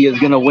what media is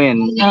going to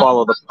win,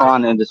 follow the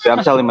prawn industry.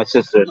 I'm telling my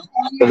sister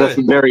because that's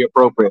very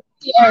appropriate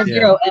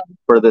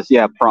for this.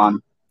 Yeah,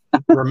 prawn.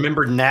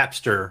 Remember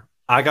Napster?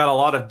 I got a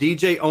lot of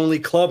DJ only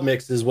club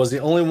mixes. Was the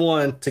only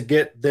one to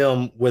get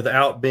them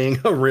without being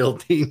a real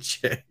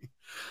DJ.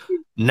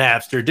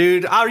 Napster,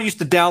 dude. I used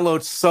to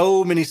download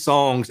so many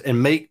songs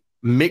and make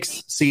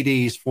mix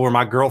CDs for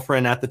my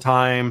girlfriend at the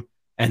time,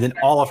 and then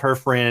all of her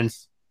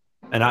friends.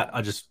 And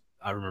I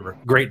remember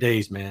great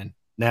days, man.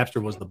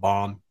 Napster was the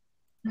bomb.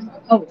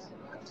 Oh,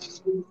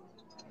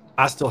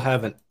 I still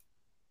haven't.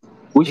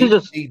 We should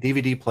just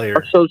DVD player.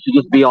 Our show should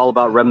just be all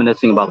about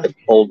reminiscing about the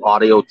old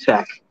audio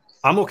tech.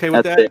 I'm okay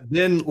with that.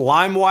 Then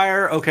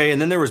LimeWire, okay,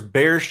 and then there was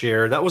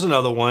BearShare. That was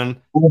another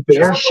one. Oh,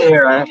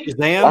 BearShare.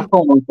 That's the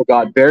one we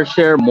forgot.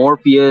 BearShare,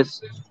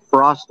 Morpheus,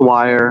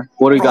 FrostWire.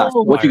 What do you got?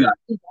 What you got?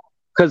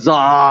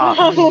 Kazaa.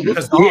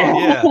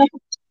 Yeah.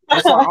 I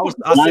was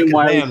thinking,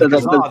 damn,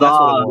 Kazaa, that's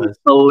what it was.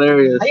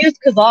 Hilarious. I used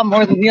Kazaa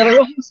more than the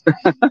other ones.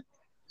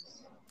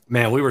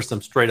 Man, we were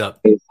some straight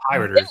up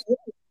pirators.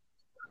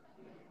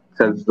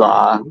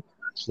 Kazaa.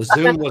 The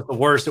Zoom was the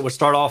worst. It would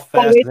start off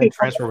fast and then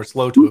transfer was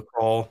slow to a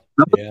crawl.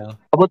 Yeah. How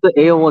about the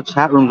AOL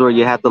chat rooms where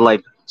you had to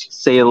like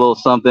say a little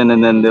something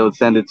and then they would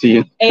send it to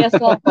you?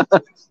 ASL.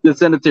 Just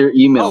send it to your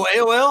email.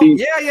 Oh, AOL?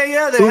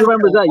 Yeah. Who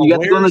remembers that? You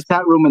got to go in the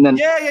chat room and then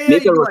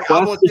make a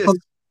request or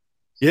something.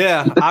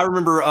 Yeah, I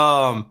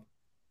remember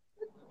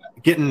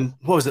getting,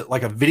 what was it,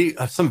 like a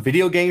video, some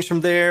video games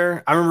from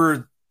there. I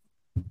remember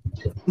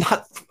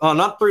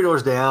not Three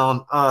Doors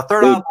Down,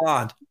 Third Eye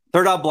Blind.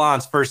 Third Eye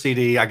Blind's first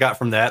CD I got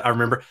from that. I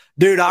remember,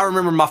 dude,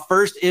 my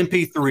first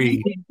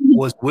MP3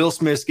 was Will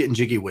Smith's Getting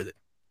Jiggy With It.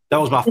 That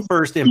was my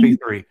first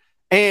MP3.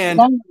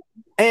 And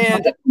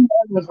I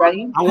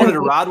wanted to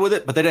ride with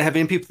it, but they didn't have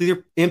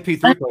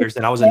MP3 players,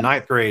 and I was in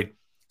 9th grade.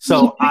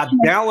 So I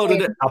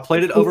downloaded it. I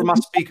played it over my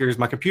speakers,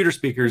 my computer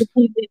speakers.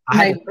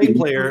 I had a tape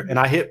player, and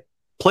I hit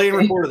play and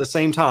record at the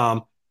same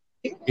time,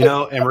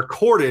 and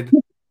recorded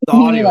the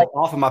audio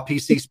off of my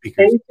PC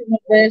speakers.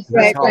 And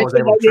that's how I was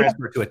able to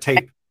transfer it to a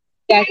tape.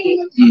 That's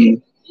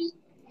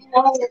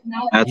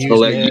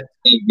hilarious.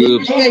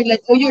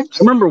 I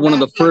remember one of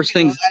the first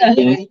things,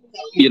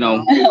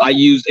 I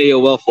used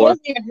AOL for,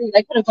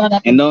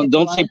 and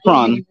don't say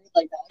prawn,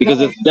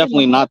 because it's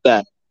definitely not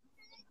that.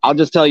 I'll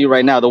just tell you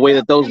right now, the way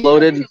that those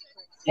loaded,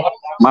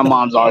 my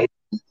mom's already.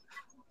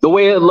 The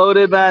way it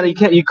loaded, man,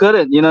 you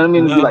couldn't, you know what I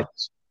mean? No. It'd be like,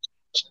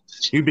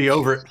 you'd be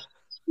over it.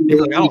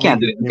 You can't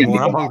do it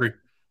anymore. I'm hungry.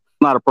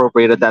 Not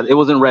appropriate at that. It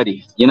wasn't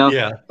ready,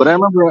 Yeah. But I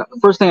remember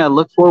the first thing I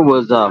looked for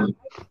was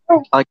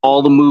like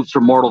all the moves for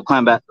Mortal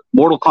Kombat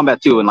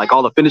 2, and like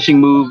all the finishing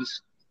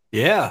moves.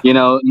 Yeah. And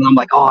I'm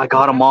like, oh, I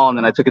got them all, and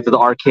then I took it to the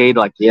arcade.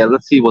 Like, yeah,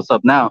 let's see what's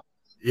up now.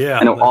 Yeah.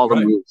 I know all the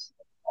moves.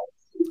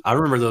 I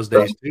remember those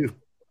days too.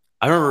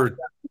 I remember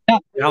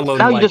downloading.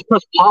 Now you just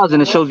press pause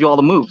and it shows you all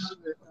the moves.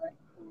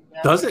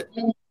 Does it?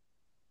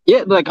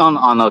 Yeah, like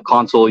on a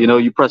console,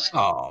 you press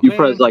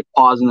press like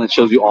pause and it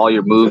shows you all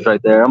your moves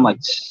right there. I'm like,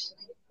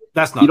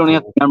 that's not. You don't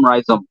have to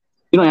memorize them.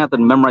 You don't have to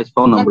memorize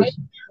phone numbers.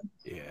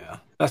 Yeah,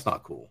 that's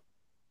not cool.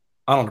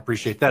 I don't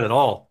appreciate that at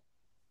all.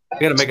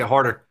 You got to make it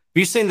harder. Have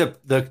you seen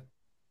the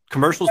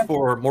commercials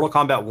for Mortal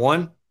Kombat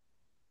 1?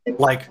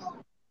 Like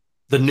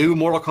the new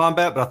Mortal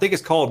Kombat, but I think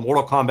it's called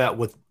Mortal Kombat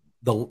with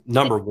the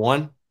number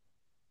 1.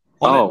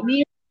 Oh,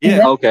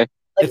 yeah. Okay.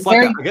 It's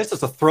like I guess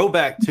it's a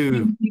throwback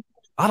to,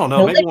 I don't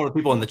know, maybe one of the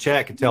people in the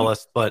chat can tell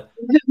us, but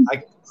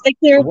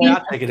the way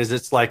I take it is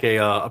it's like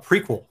a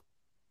prequel,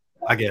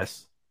 I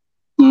guess.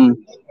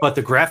 But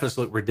the graphics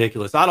look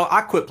ridiculous.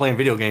 I quit playing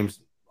video games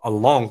a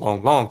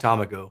long time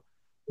ago,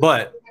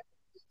 but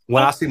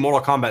when I see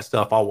Mortal Kombat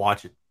stuff, I'll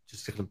watch it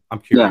just because I'm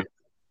curious.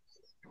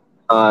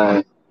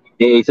 Yeah.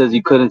 He says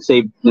you couldn't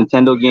save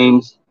Nintendo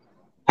games.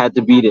 Had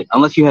to beat it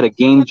unless you had a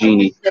Game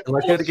Genie.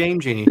 Unless you had a Game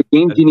Genie. The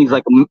Game Genie is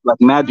like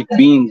magic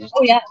beans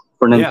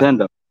for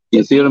Nintendo. Yeah.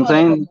 You see what I'm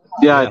saying?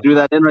 Yeah, I threw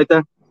that in right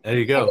there. There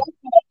you go.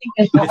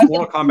 It's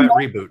Mortal Kombat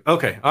reboot.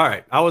 Okay, all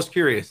right. I was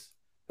curious.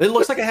 It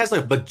looks like it has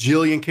like a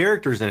bajillion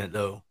characters in it,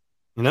 though.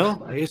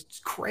 It's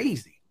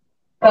crazy.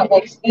 Out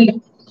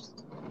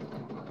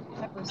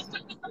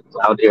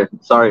here.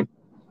 Sorry.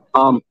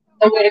 Way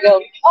to go.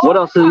 What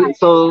else is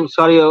so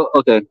Scotty?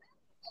 Okay.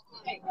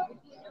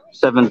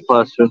 7+.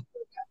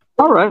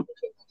 All right.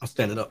 I'll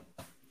stand it up.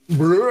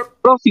 What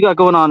else you got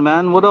going on,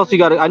 man? What else you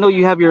got? I know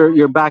you have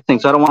your back thing,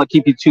 so I don't want to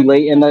keep you too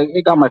late. And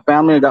I got my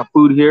family. I got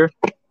food here,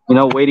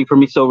 waiting for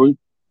me. So,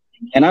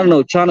 and I don't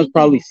know. Chana's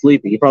probably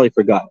sleepy. He probably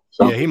forgot.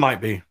 So. Yeah, he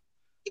might be.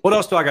 What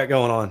else do I got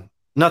going on?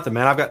 Nothing,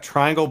 man. I've got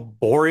Triangle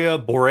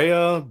Borea,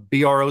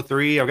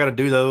 BRO3. I've got to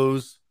do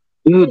those.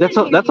 Dude, that's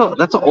an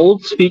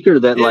old speaker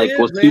that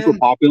was super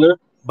popular.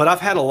 But I've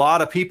had a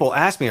lot of people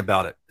ask me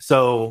about it.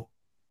 So,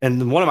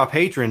 and one of my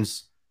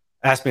patrons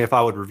asked me if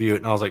I would review it,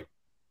 and I was like,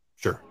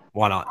 sure,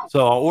 why not?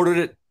 So I ordered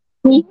it,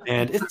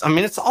 and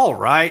it's all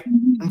right.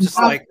 I'm just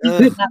like,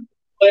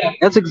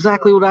 that's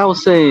exactly what I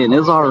was saying.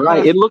 It's all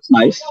right. It looks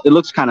nice. It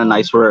looks kind of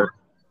nice for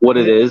what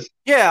it is.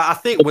 Yeah, I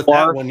think with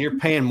that one, you're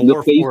paying more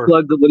the face for.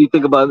 Plug, what do you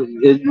think about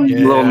it?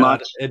 Little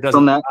notch. It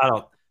doesn't. I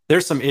don't.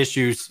 There's some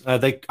issues. I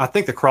think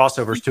the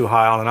crossover is too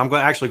high on it. I'm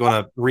actually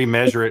going to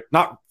remeasure it,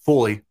 not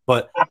fully,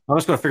 but I'm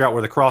just going to figure out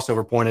where the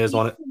crossover point is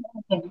on it.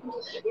 I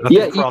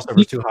think the crossover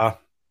is too high.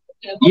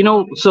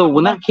 So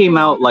when that came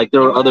out, like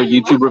there were other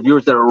YouTube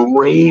reviewers that are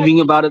raving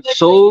about it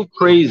so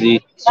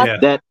crazy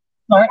that,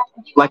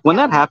 like when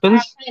that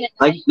happens,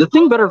 like the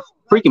thing better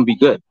freaking be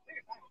good.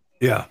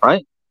 Yeah.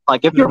 Right.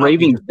 Like if you're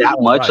raving that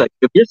much, like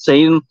if you're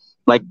saying,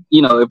 like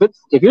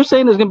if you're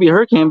saying there's gonna be a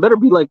hurricane, it better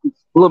be like a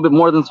little bit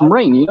more than some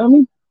rain. You know what I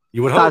mean?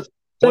 You would hope.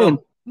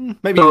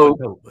 Maybe so, you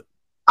would hope. But.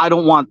 I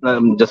don't want.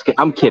 I'm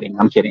kidding.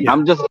 Yeah.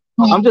 I'm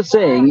just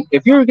saying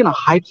if you're gonna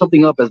hype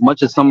something up as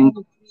much as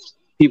some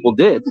people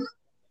did.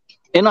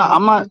 And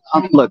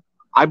look,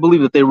 I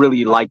believe that they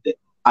really liked it.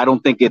 I don't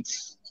think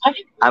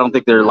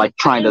they're like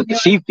trying to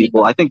deceive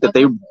people. I think that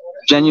they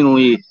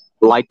genuinely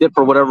liked it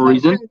for whatever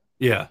reason.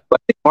 Yeah.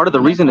 But part of the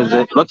reason is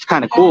it looks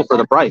kind of cool for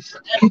the price.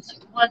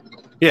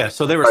 Yeah.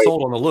 So they were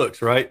sold on the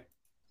looks, right?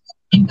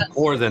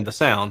 More than the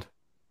sound.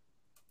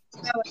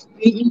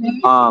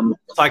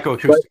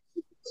 Psychoacoustic.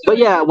 But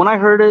yeah, when I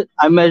heard it,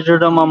 I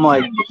measured them. I'm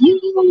like,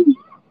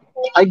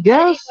 I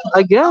guess,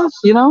 I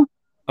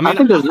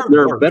think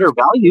there are better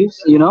values,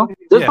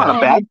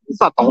 It's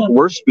not the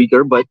worst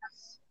speaker, but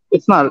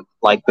it's not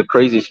like the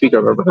craziest speaker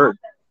I've ever heard.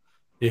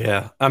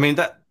 Yeah. I mean,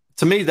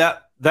 to me,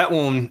 that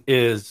one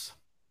is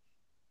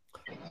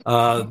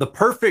the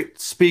perfect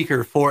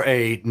speaker for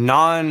a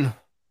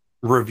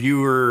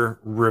non-reviewer,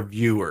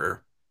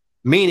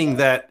 meaning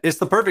that it's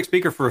the perfect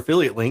speaker for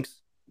affiliate links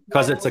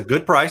because it's a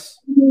good price,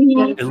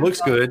 it looks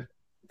good,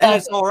 and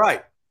it's all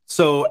right.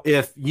 So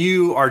if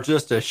you are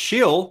just a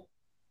shill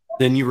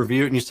then you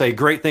review it and you say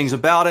great things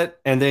about it,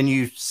 and then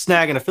you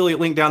snag an affiliate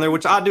link down there,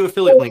 which I do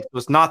affiliate links. So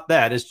it's not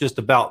that. It's just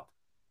about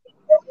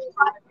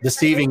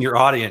deceiving your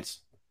audience.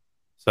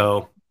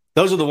 So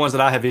those are the ones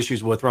that I have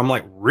issues with, where I'm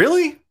like,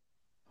 really?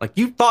 Like,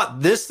 you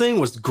thought this thing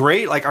was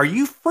great? Like, are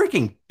you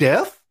freaking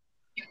deaf?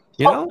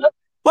 You know?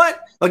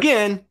 But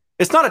again,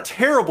 it's not a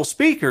terrible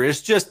speaker.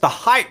 It's just the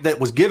hype that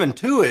was given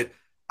to it.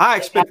 I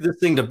expect this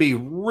thing to be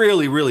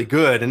really, really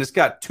good, and it's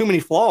got too many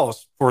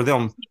flaws for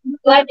them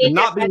to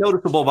not be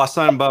noticeable by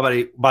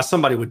somebody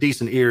with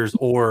decent ears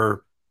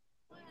or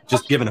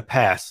just given a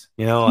pass.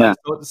 You know, Yeah.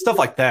 stuff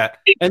like that.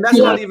 And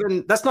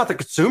that's not the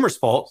consumer's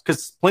fault,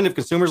 because plenty of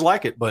consumers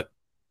like it. But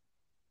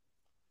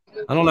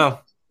I don't know.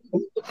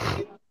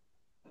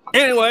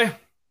 Anyway.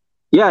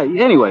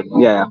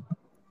 Yeah.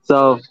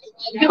 So,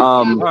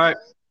 all right.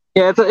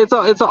 Yeah,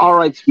 it's an all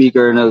right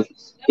speaker, and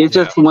it's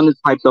just when it's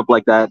hyped up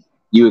like that,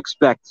 you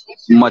expect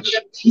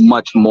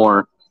much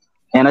more.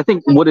 And I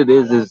think what it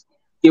is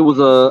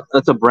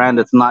it's a brand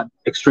that's not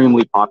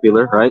extremely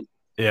popular, right?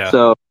 Yeah.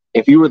 So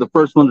if you were the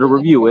first one to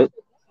review it,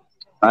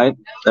 right?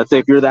 Let's say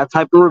if you're that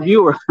type of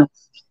reviewer,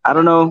 I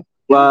don't know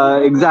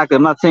exactly.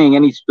 I'm not saying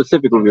any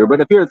specific reviewer, but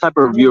if you're the type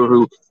of reviewer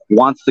who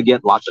wants to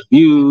get lots of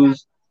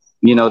views,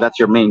 you know, that's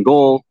your main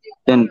goal.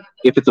 Then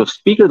if it's a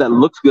speaker that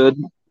looks good,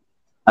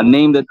 a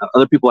name that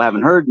other people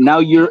haven't heard, now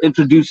you're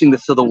introducing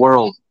this to the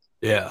world.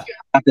 Yeah.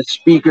 At the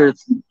speaker,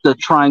 it's the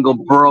Triangle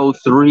Bro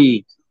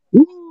 3.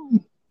 Woo!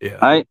 Yeah.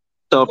 Right?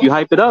 So if you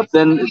hype it up,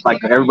 then it's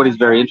like everybody's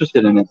very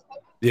interested in it.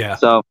 Yeah.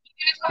 So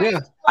yeah,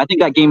 I think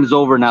that game is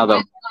over now,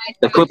 though.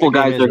 The Clipple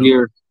guys are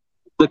here.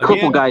 The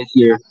Clipple guys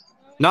here.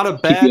 Not a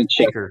bad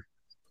speaker.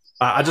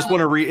 I just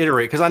want to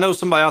reiterate, because I know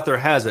somebody out there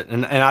has it,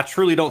 and I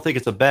truly don't think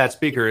it's a bad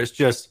speaker. It's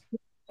just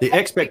the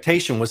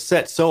expectation was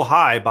set so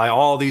high by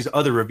all these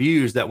other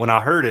reviews that when I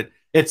heard it,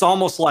 it's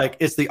almost like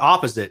it's the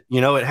opposite.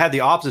 You know, it had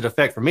the opposite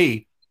effect for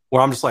me,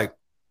 where I'm just like,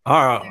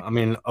 all right, I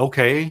mean,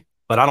 okay,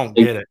 but I don't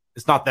get it.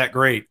 It's not that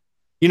great.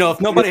 You know,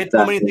 if nobody had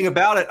told me anything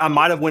about it, I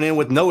might have went in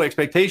with no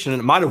expectation, and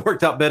it might have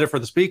worked out better for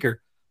the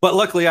speaker. But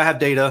luckily, I have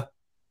data,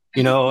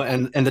 you know,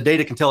 and the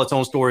data can tell its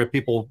own story if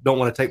people don't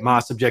want to take my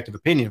subjective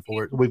opinion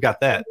for it. We've got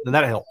that, and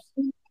that helps.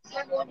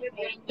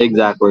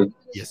 Exactly.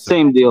 Yes,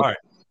 same deal. All right.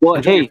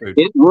 Well, hey,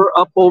 we're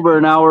up over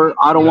an hour.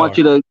 I don't want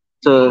you to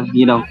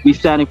you know, be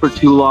standing for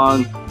too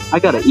long. I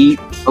gotta eat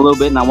a little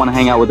bit, and I want to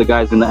hang out with the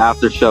guys in the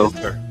after show.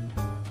 Yes, sir.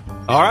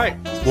 All right.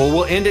 Well,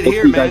 we'll end it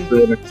here, man.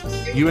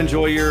 You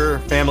enjoy your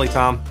family,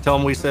 Tom. Tell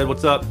them we said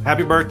what's up.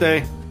 Happy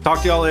birthday.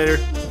 Talk to y'all later.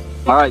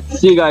 All right.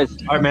 See you guys.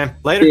 All right, man.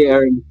 Later. See you,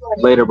 Erin.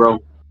 Later, bro.